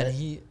 and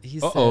he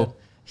said,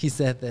 he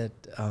said that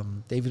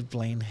David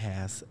Blaine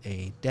has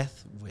a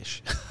death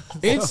wish.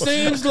 It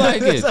seems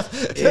like it.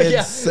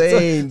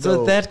 Insane, So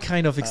though. that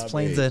kind of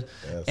explains mean, it.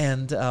 yes.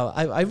 And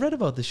I read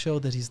about the show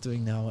that he's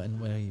doing now, and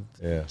where he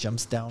Yeah.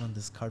 jumps down in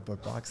this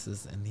cardboard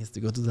boxes, and he has to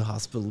go to the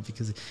hospital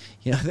because,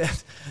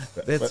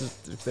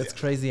 that's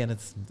crazy, and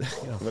it's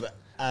But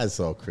I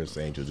saw Chris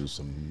Angel do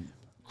some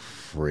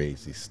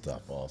crazy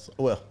stuff also.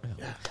 Well,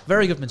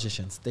 very good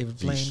magicians. David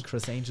Blaine, Yeesh.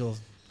 Chris Angel,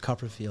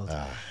 Copperfield,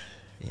 Yes.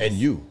 and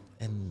you.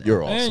 And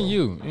You're awesome. And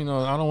you know,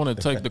 I don't want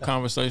to take the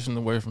conversation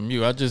away from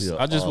you. I just You're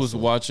was awesome.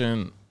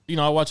 watching,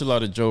 I watch a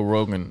lot of Joe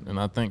Rogan, and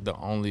I think the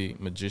only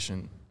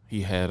magician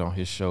he had on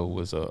his show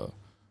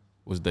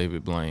was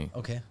David Blaine.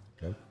 okay.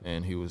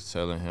 And he was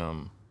telling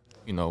him,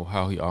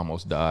 how he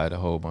almost died a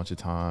whole bunch of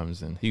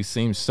times, and he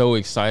seemed so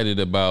excited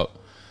about,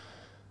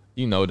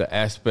 the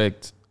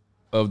aspect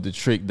of the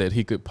trick that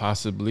he could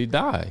possibly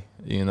die,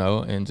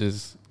 and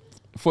just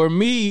for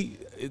me,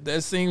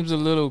 that seems a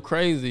little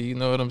crazy, you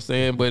know what I'm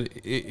saying? But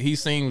he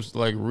seems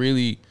like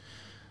really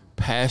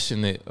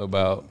passionate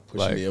about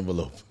Pushing the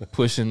envelope.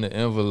 pushing the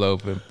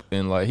envelope,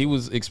 and like he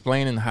was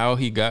explaining how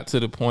he got to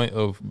the point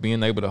of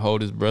being able to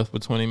hold his breath for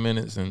 20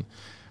 minutes and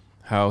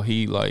how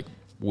he like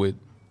would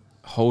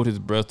hold his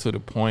breath to the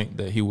point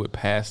that he would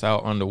pass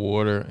out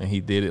underwater, and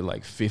he did it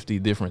like 50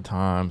 different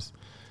times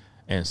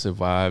and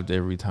survived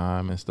every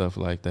time and stuff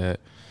like that.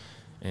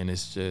 And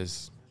it's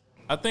just,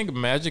 I think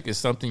magic is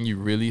something you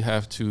really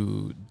have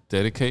to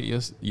dedicate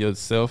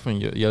yourself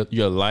and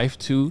your life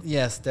to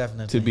Yes,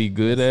 definitely. be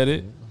good at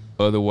it.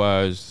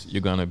 Otherwise,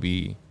 you're gonna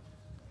be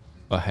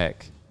a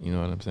hack. You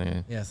know what I'm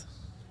saying? Yes.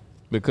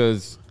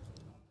 Because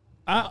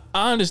I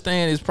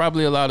understand it's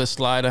probably a lot of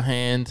sleight of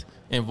hand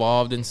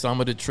involved in some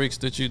of the tricks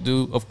that you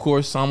do. Of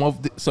course, some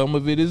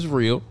of it is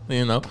real,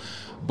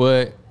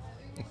 but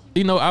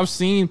I've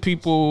seen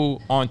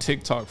people on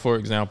TikTok, for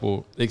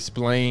example,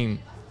 explain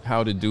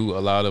how to do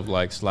a lot of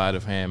like sleight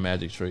of hand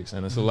magic tricks,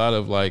 and it's a lot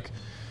of like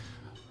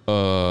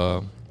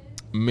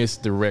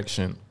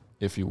misdirection,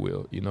 if you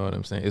will. You know what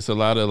I'm saying? It's a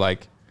lot of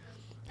like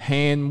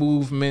hand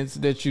movements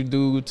that you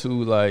do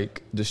to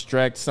like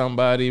distract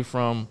somebody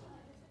from.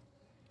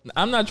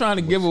 I'm not trying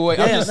to give away.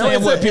 I'm just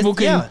saying what people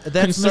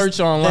can search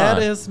online.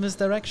 That is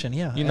misdirection,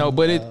 yeah.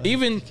 But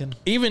even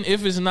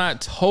if it's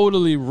not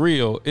totally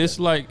real, it's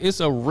like it's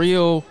a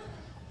real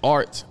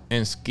art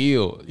and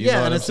skill. You know what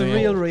and I'm it's saying? a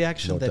real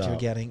reaction No that you're doubt.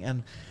 getting,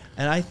 and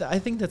I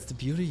think that's the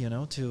beauty,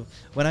 to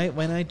when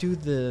I do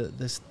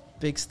this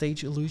big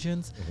stage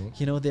illusions,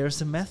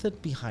 there's a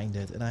method behind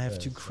it, and I have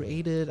to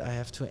create it, I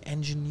have to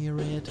engineer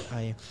it,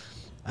 I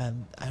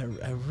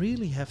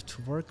really have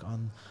to work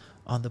on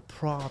the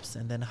props,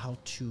 and then how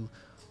to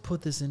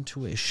put this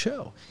into a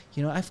show.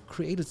 I've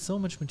created so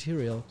much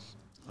material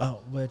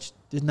which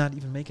did not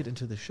even make it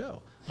into the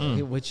show,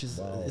 which is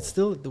it's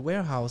still at the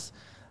warehouse,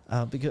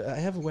 because I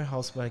have a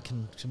warehouse where I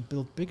can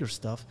build bigger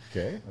stuff.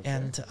 Okay.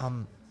 And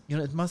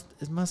it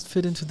must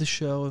fit into the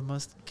show. It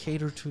must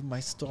cater to my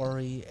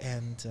story,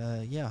 and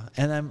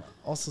and I'm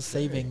also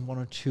saving one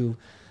or two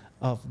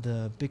of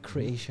the big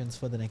creations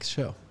for the next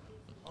show.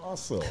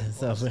 Awesome.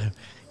 So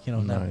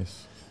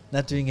Nice.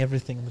 not doing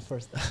everything in the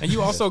first. And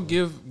you also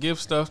give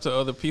stuff to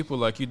other people.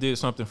 Like you did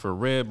something for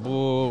Red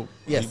Bull.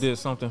 Yes. You did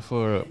something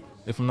for,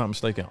 if I'm not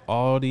mistaken,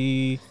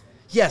 Audi.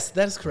 Yes,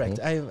 that is correct.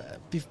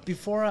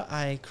 Before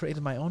I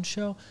created my own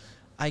show,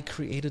 I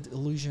created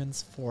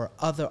illusions for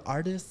other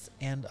artists,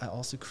 and I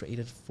also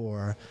created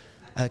for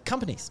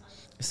companies.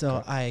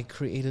 So I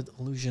created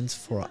illusions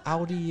for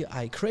Audi.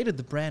 I created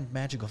the brand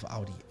magic of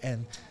Audi,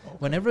 and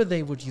whenever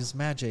they would use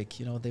magic,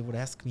 they would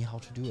ask me how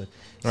to do it.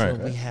 Right.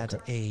 So we had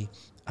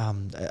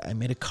I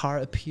made a car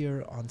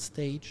appear on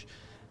stage,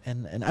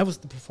 and I was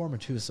the performer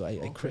too. So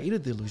I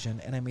created the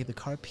illusion, and I made the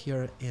car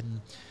appear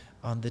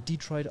on the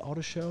Detroit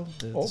Auto Show,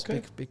 this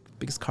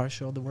biggest car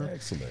show in the world.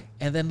 Excellent.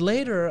 And then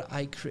later,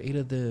 I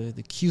created the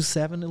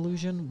Q7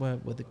 illusion, where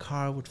the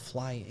car would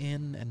fly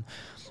in, and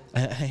I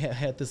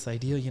had this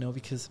idea,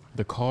 because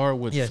The car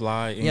would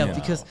fly in. yeah,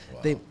 because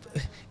they,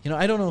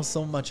 I don't know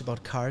so much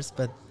about cars,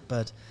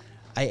 but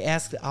I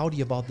asked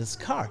Audi about this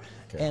car,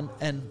 and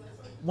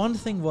one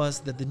thing was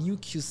that the new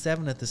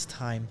Q7 at this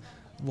time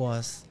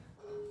was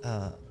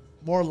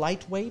more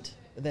lightweight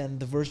than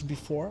the version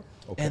before.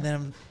 Okay. And then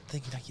I'm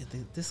thinking,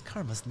 like, this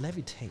car must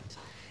levitate.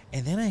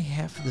 And then I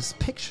have this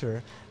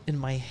picture in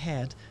my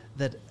head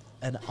that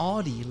an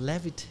Audi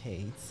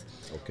levitates,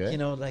 Okay.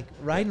 like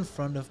right in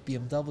front of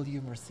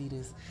BMW,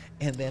 Mercedes,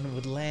 and then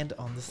would land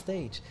on the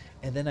stage.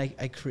 And then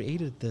I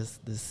created this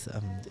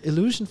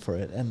illusion for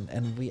it,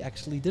 and we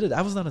actually did it.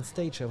 I was not on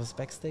stage, I was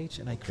backstage,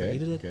 and I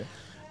created it.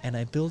 And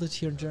I built it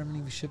here in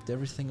Germany. We shipped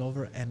everything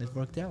over, and it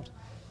worked out.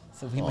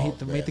 So we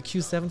made the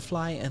Q7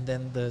 fly, and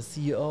then the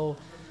CEO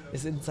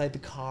is inside the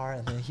car,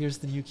 and then here's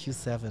the new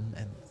Q7,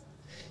 and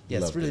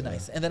it's Loved really it,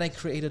 nice. And then I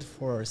created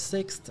for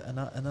Sixt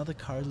another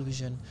car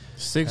illusion.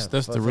 Sixt,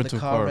 that's for the rental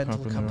car rental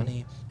company,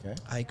 company. Okay.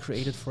 I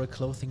created for a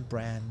clothing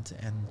brand,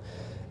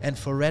 and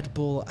for Red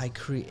Bull, I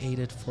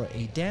created for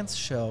a dance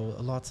show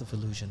lots of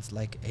illusions,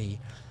 like a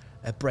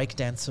a break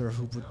dancer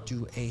who would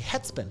do a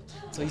head spin.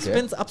 So he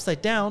spins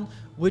upside down,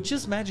 which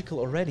is magical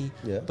already.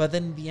 Yeah. But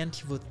then in the end,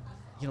 he would,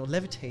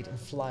 levitate and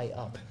fly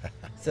up.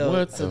 So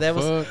What so the that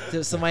fuck?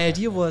 was so my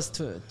idea was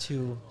to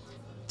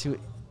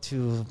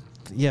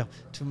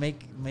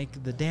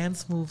make the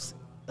dance moves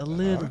a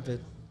little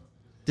bit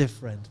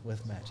different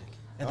with magic,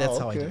 and that's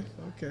how I do it.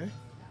 Okay.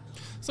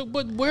 So,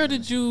 but where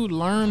did you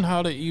learn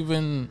how to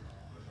even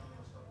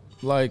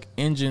like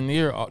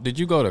engineer? Did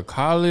you go to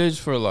college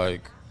for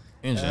like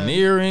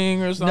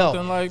engineering or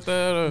something like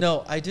that? Or?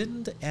 No, I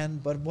didn't.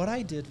 But what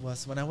I did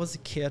was when I was a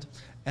kid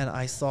and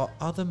I saw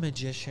other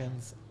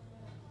magicians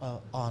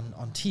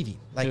on TV.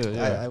 Like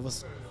I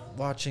was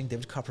watching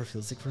David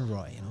Copperfield, Sigmund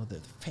Roy,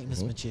 the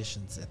famous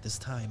magicians at this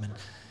time,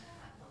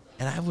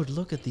 and I would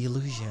look at the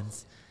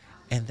illusions,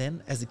 and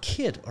then as a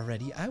kid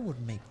already, I would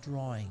make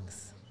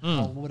drawings.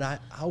 How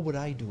would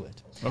I do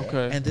it?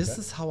 Okay. And this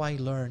is how I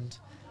learned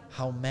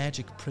how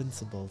magic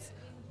principles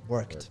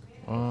worked.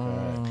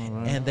 Right.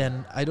 And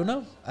then I don't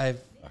know.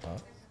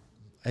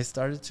 I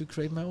started to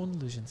create my own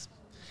illusions,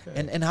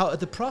 and how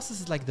the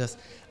process is like this.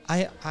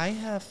 I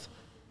have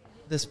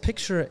this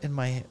picture in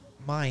my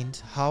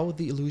mind how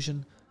the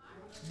illusion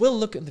will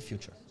look in the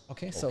future.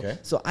 Okay,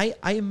 so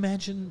I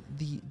imagine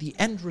the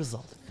end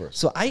result First.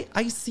 So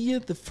I see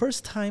it the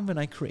first time when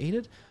I create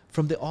it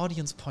from the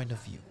audience point of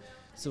view.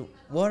 So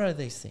what are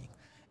they seeing?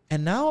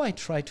 And now I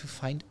try to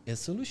find a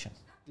solution.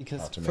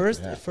 Because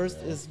first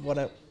is what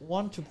I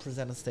want to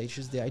present on stage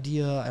is the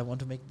idea. I want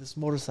to make this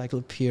motorcycle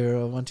appear.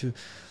 I want to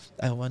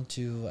I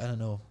don't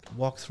know,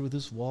 walk through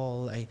this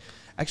wall.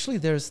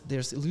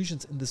 There's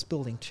illusions in this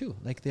building too.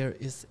 Like there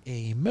is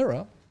a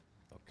mirror,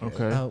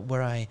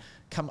 where I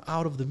come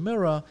out of the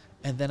mirror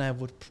and then I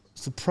would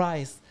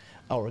surprise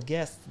our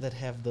guests that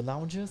have the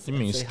lounges. You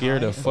mean say scare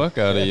hi the fuck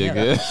out of you,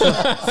 good?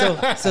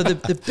 So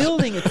the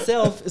building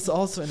itself is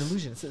also an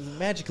illusion. It's a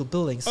magical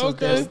building. So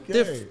there's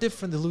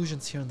different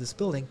illusions here in this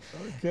building.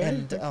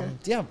 And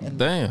Damn.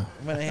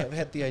 when I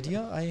had the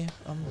idea,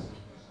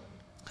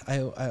 I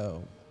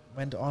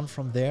went on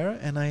from there,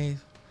 and I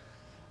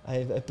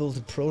built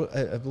a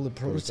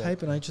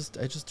prototype, and I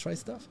just try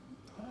stuff.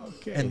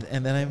 Okay.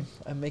 And then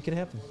I make it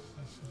happen.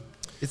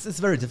 It's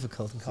very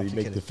difficult and So you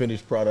complicated. make the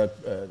finished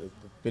product, the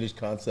finished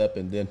concept,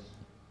 and then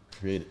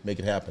make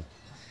it happen.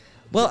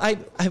 Well, I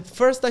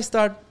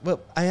start.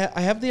 Well,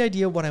 I have the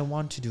idea what I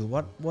want to do,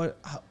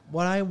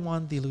 what I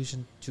want the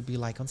illusion to be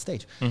like on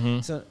stage.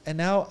 Mm-hmm. So and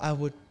now I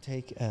would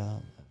take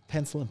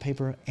pencil and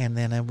paper, and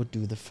then I would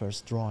do the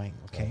first drawing.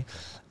 Okay,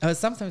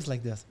 sometimes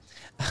like this.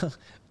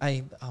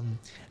 I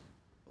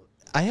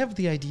have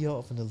the idea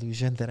of an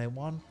illusion that I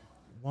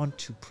want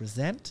to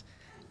present,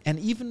 and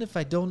even if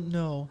I don't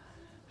know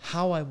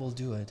how I will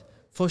do it,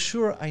 for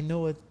sure I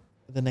know it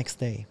the next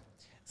day.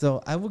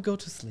 So I will go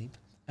to sleep,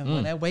 and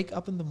when I wake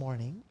up in the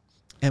morning,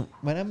 and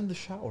when I'm in the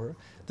shower,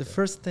 the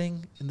first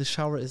thing in the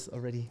shower is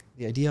already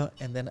the idea,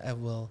 and then I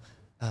will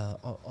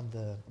on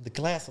the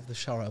glass of the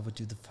shower I would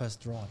do the first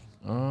drawing.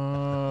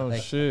 Oh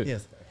shit!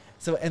 Yes.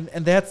 So and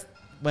that's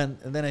when,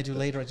 and then I do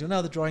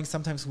another drawing.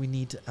 Sometimes we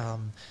need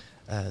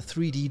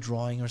 3D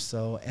drawing or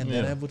so, and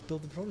then I would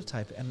build the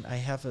prototype. And I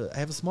have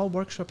a small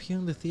workshop here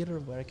in the theater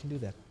where I can do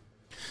that.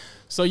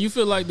 So you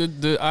feel like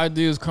the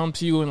ideas come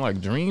to you in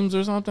like dreams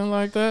or something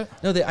like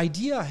that? No, the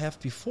idea I have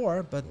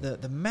before, but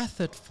the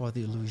method for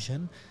the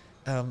illusion,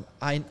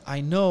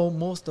 I know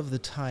most of the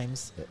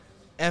times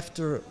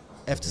after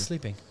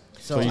sleeping.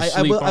 So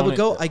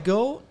I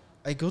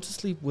go to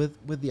sleep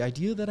with the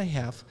idea that I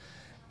have,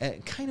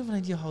 kind of an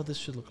idea how this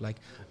should look like,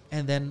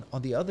 and then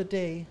on the other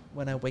day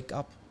when I wake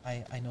up,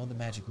 I know the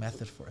magic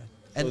method for it.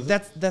 And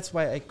that's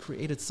why I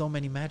created so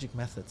many magic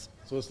methods.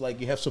 So it's like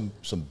you have some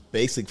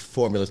basic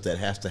formulas that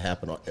has to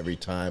happen every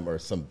time, or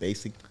some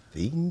basic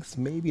things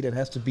maybe that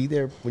has to be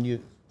there when you.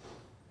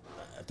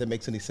 If that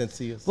makes any sense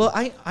to you? Well,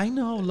 I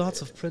know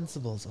lots of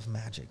principles of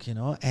magic,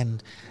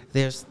 and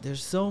there's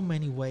so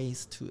many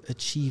ways to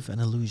achieve an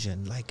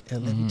illusion. Like a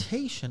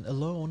levitation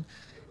alone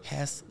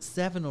has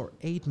 7 or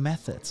 8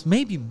 methods,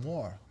 maybe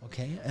more.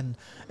 Okay, and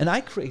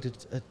I created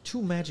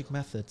 2 magic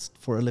methods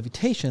for a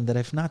levitation that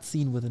I've not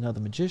seen with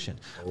another magician.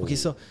 Oh. Okay,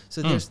 so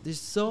there's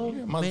so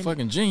many,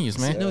 motherfucking genius,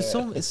 man.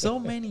 so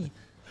many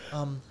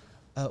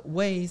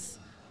ways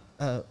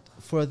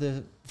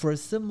for a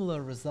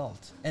similar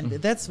result, and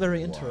that's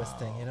very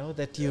interesting.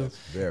 That you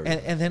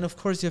and then of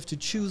course you have to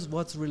choose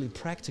what's really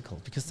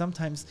practical, because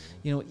sometimes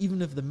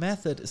even if the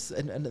method is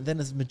and then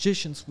as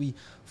magicians we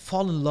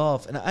fall in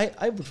love, and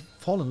I would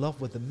fall in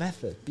love with the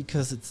method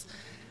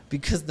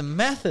because the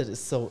method is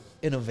so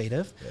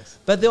innovative,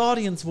 but the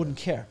audience wouldn't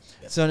care.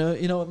 Yes. So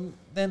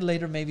then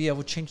later maybe I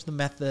would change the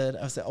method.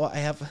 I would say,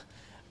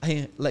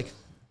 I like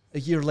a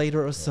year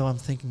later or so, I'm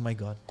thinking, my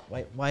God,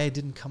 why I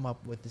didn't come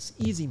up with this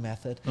easy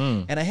method?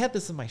 And I had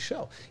this in my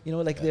show.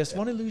 There's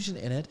one illusion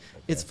in it.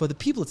 It's for the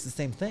people, it's the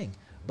same thing,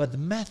 but the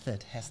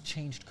method has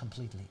changed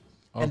completely.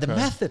 Okay. And the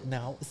method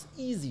now is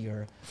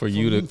easier for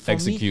you to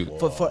execute.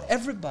 For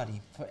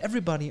everybody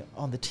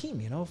on the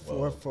team,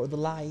 for the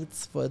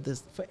lights, for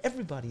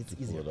everybody, it's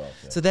easier.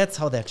 So that's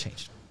how that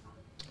changed.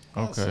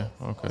 Okay.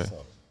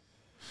 Awesome.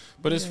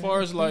 But as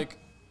far as like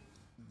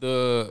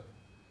the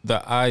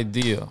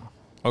idea,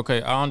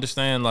 okay, I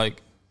understand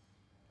like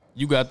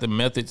you got the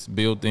methods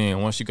built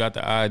in. Once you got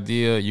the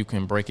idea, you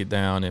can break it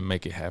down and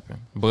make it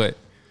happen. But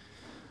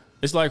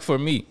it's like for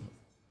me,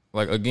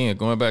 like again,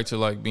 going back to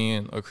like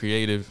being a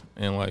creative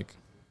and like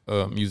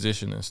a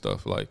musician and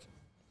stuff, like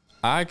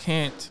I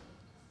can't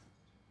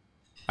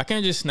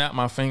just snap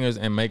my fingers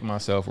and make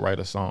myself write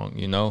a song,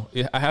 you know?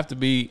 I have to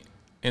be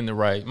in the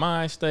right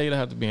mind state. I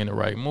have to be in the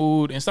right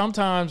mood. And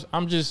sometimes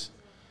I'm just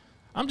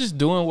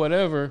doing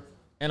whatever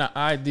and an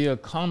idea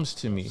comes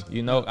to me,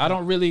 you know? I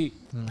don't really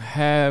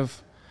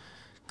have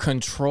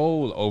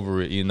control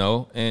over it, you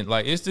know? And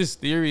like it's this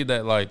theory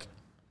that like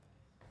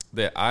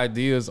that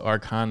ideas are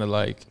kind of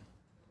like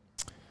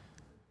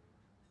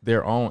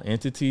their own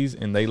entities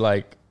and they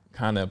like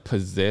kind of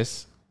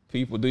possess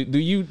people. Do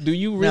you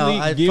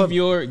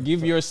really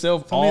give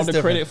yourself all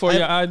the credit for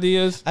your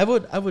ideas? I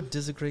would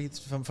disagree.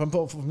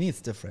 For me,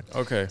 it's different.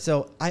 Okay.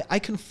 So I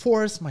can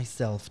force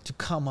myself to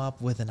come up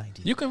with an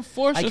idea. You can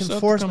force yourself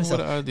to come up with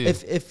an idea.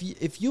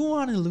 If you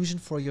want an illusion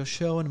for your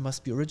show and it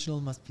must be original,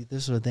 must be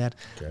this or that,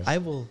 okay. I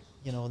will,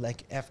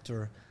 like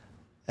after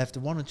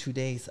 1 or 2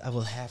 days, I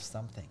will have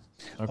something.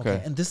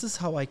 Okay. And this is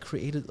how I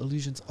created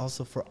illusions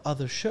also for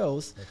other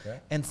shows. Okay.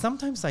 And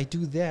sometimes I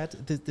do that.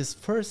 This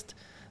first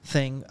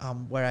thing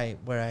where I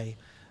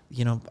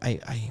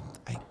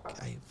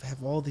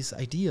have all these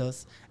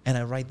ideas and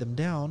I write them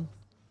down.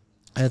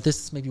 This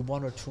is maybe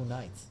 1 or 2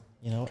 nights,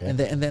 okay. and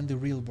then the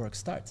real work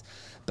starts.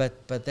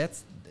 But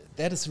that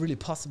is really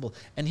possible.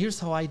 And here's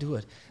how I do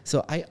it.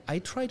 So I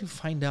try to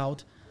find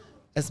out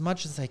as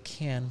much as I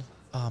can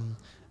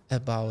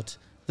about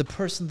the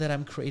person that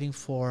I'm creating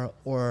for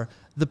or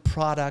the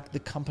product the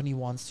company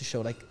wants to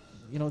show. Like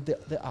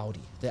the Audi.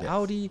 The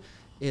Audi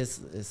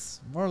is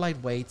more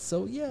lightweight,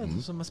 so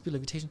there must be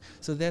levitation.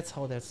 So that's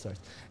how that starts.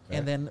 Okay.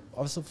 And then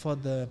also for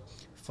the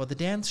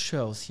dance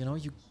shows,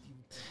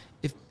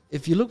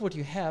 if you look what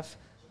you have,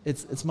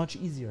 it's much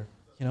easier.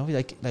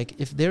 Like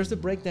if there's a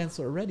break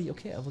dancer already,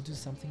 okay, I will do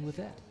something with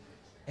that.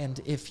 And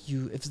if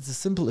it's a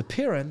simple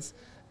appearance,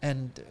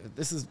 and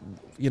this is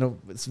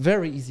it's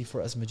very easy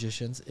for us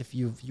magicians. If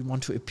you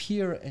want to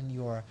appear in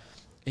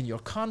your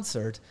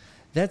concert,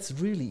 that's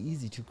really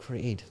easy to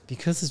create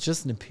because it's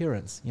just an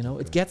appearance.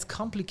 It gets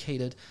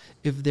complicated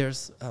if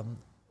there's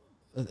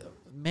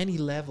many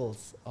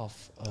levels of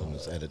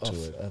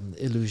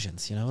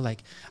illusions.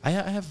 Like I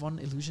have one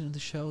illusion in the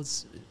show.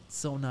 It's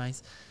so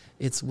nice.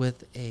 It's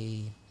with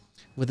a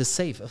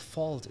safe. A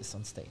vault is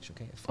on stage.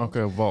 Okay.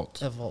 A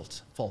vault. A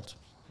vault.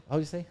 How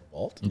do you say?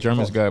 Vault?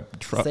 Germans got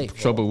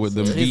trouble with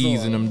them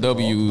V's and them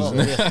W's. So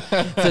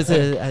it's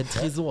a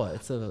trésor.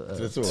 It's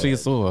a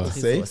trésor.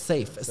 A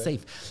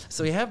safe.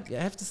 So you have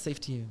the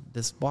safety,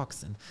 this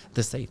box and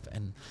the safe,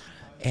 and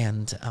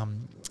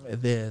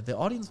the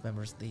audience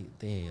members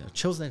they are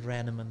chosen at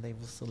random and they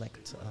will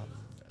select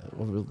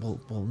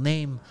will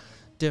name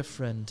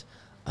different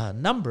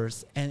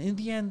numbers, and in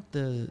the end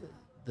the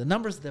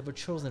numbers that were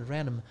chosen at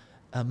random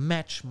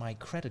match my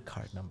credit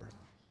card number.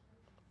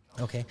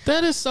 Okay,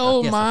 that is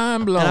so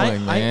mind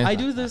blowing, man. I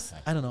do this,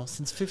 I don't know,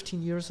 since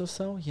 15 years or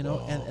so,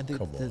 and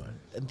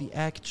the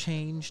act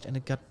changed and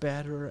it got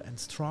better and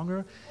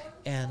stronger,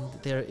 and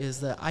there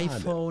is an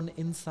iPhone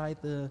inside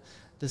the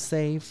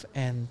safe,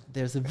 and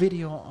there's a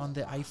video on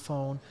the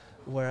iPhone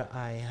where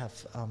I have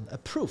a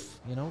proof,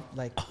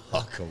 like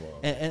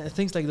and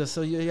things like this.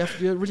 So you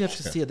really have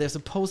to see it. There's a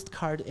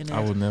postcard in it.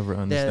 I would never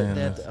understand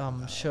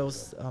that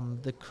shows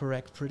the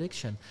correct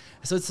prediction.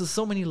 So it's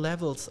so many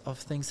levels of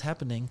things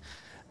happening.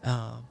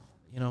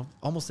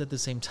 Almost at the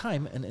same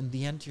time, and in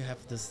the end you have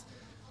this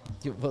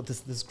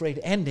great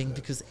ending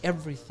because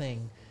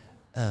everything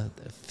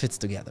fits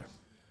together.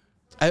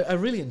 I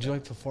really enjoy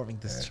performing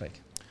this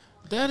trick.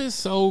 That is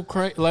so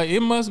crazy. Like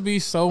it must be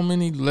so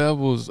many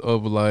levels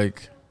of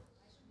like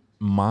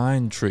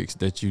mind tricks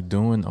that you're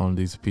doing on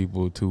these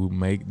people to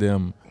make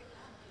them.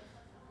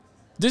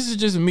 This is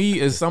just me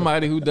as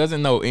somebody who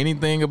doesn't know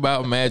anything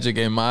about magic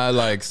and my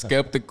like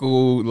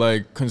skeptical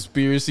like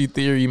conspiracy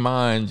theory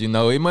mind.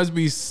 It must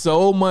be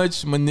so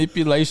much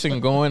manipulation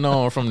going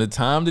on from the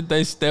time that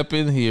they step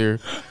in here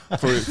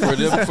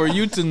for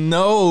you to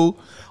know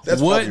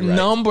what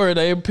number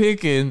they're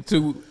picking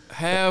to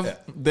have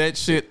that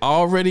shit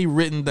already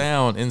written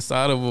down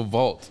inside of a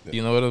vault.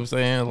 You know what I'm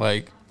saying?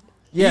 Like.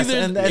 Yes,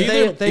 and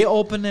they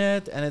open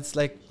it, and it's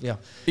like,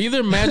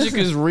 either magic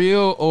is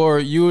real or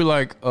you're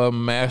like a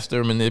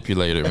master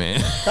manipulator, man.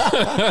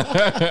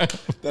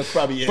 That's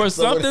probably it. For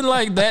something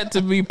like that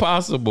to be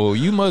possible,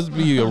 you must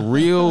be a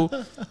real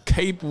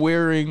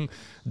cape-wearing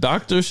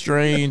Doctor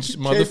Strange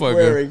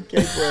motherfucker.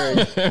 Cape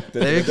wearing.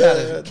 There you got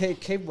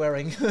it. Cape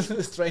wearing.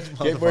 Strange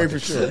motherfucker. Cape wearing for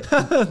sure.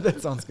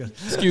 That sounds good.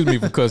 Excuse me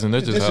for cussing.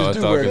 That's just how I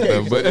talk and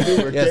stuff. But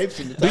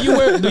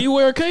do you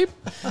wear a cape?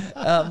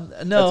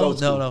 No.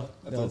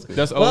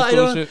 That's old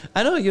school shit.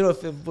 I don't know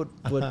if it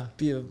would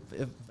be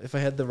if I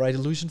had the right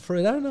illusion for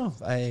it. I don't know.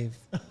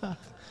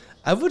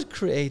 I would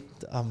create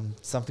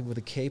something with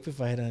a cape if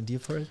I had an idea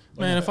for it.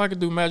 Man, if I could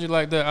do magic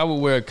like that, I would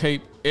wear a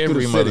cape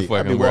every the city.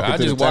 I'd be motherfucking where. walking I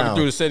through just the walking town.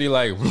 through the city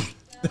like,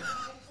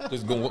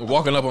 just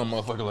walking up on a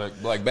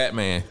motherfucker like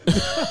Batman.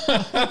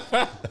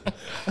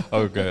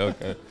 Okay.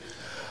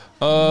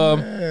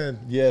 Man,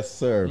 yes,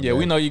 sir. Yeah, man.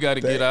 we know you got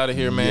to get out of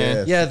here, man.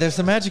 Yes. Yeah, there's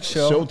a magic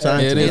show.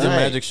 Showtime It is a tonight.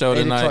 magic show 8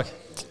 tonight.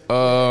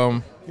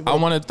 o'clock. I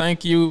want to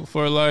thank you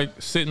for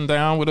sitting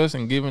down with us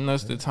and giving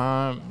us the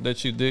time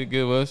that you did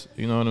give us.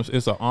 You know,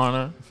 it's an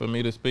honor for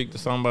me to speak to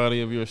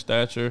somebody of your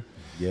stature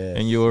Yes,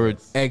 and your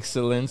yes.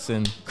 excellence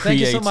and Thank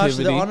you creativity. so much.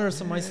 The honor is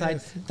on my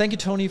side. Thank you,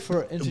 Tony,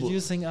 for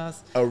introducing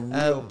us. A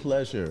real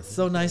pleasure.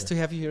 So nice to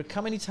have you here.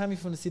 Come anytime if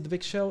you want to see the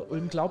big show,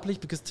 Ulm-Believeable,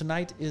 because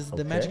tonight is the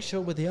Okay. magic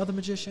show with the other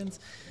magicians.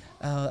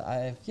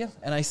 And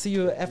I see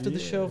you after the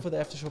show for the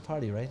after show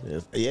party, right?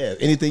 Yes. Yeah.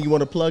 Anything you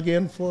want to plug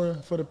in for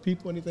the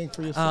people? Anything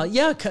for yourself?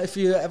 If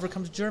you ever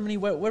come to Germany,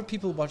 where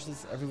people watch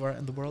this everywhere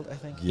in the world, I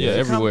think. Yeah, If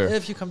you everywhere.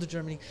 If you come to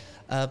Germany,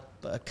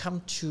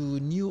 come to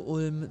New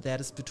Ulm.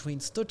 That is between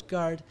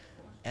Stuttgart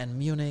and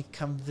Munich.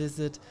 Come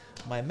visit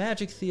my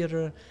magic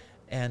theater,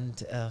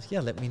 and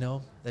let me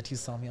know that you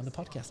saw me on the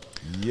podcast.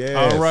 Yes.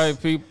 All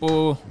right,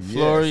 people. Yes.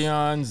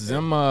 Florian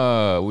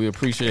Zimmer. We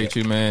appreciate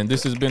you, man.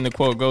 This has been the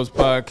Quote Goes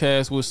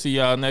Podcast. We'll see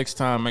y'all next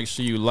time. Make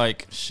sure you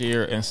like,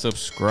 share, and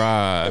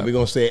subscribe. And we're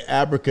gonna say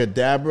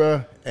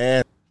abracadabra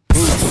and.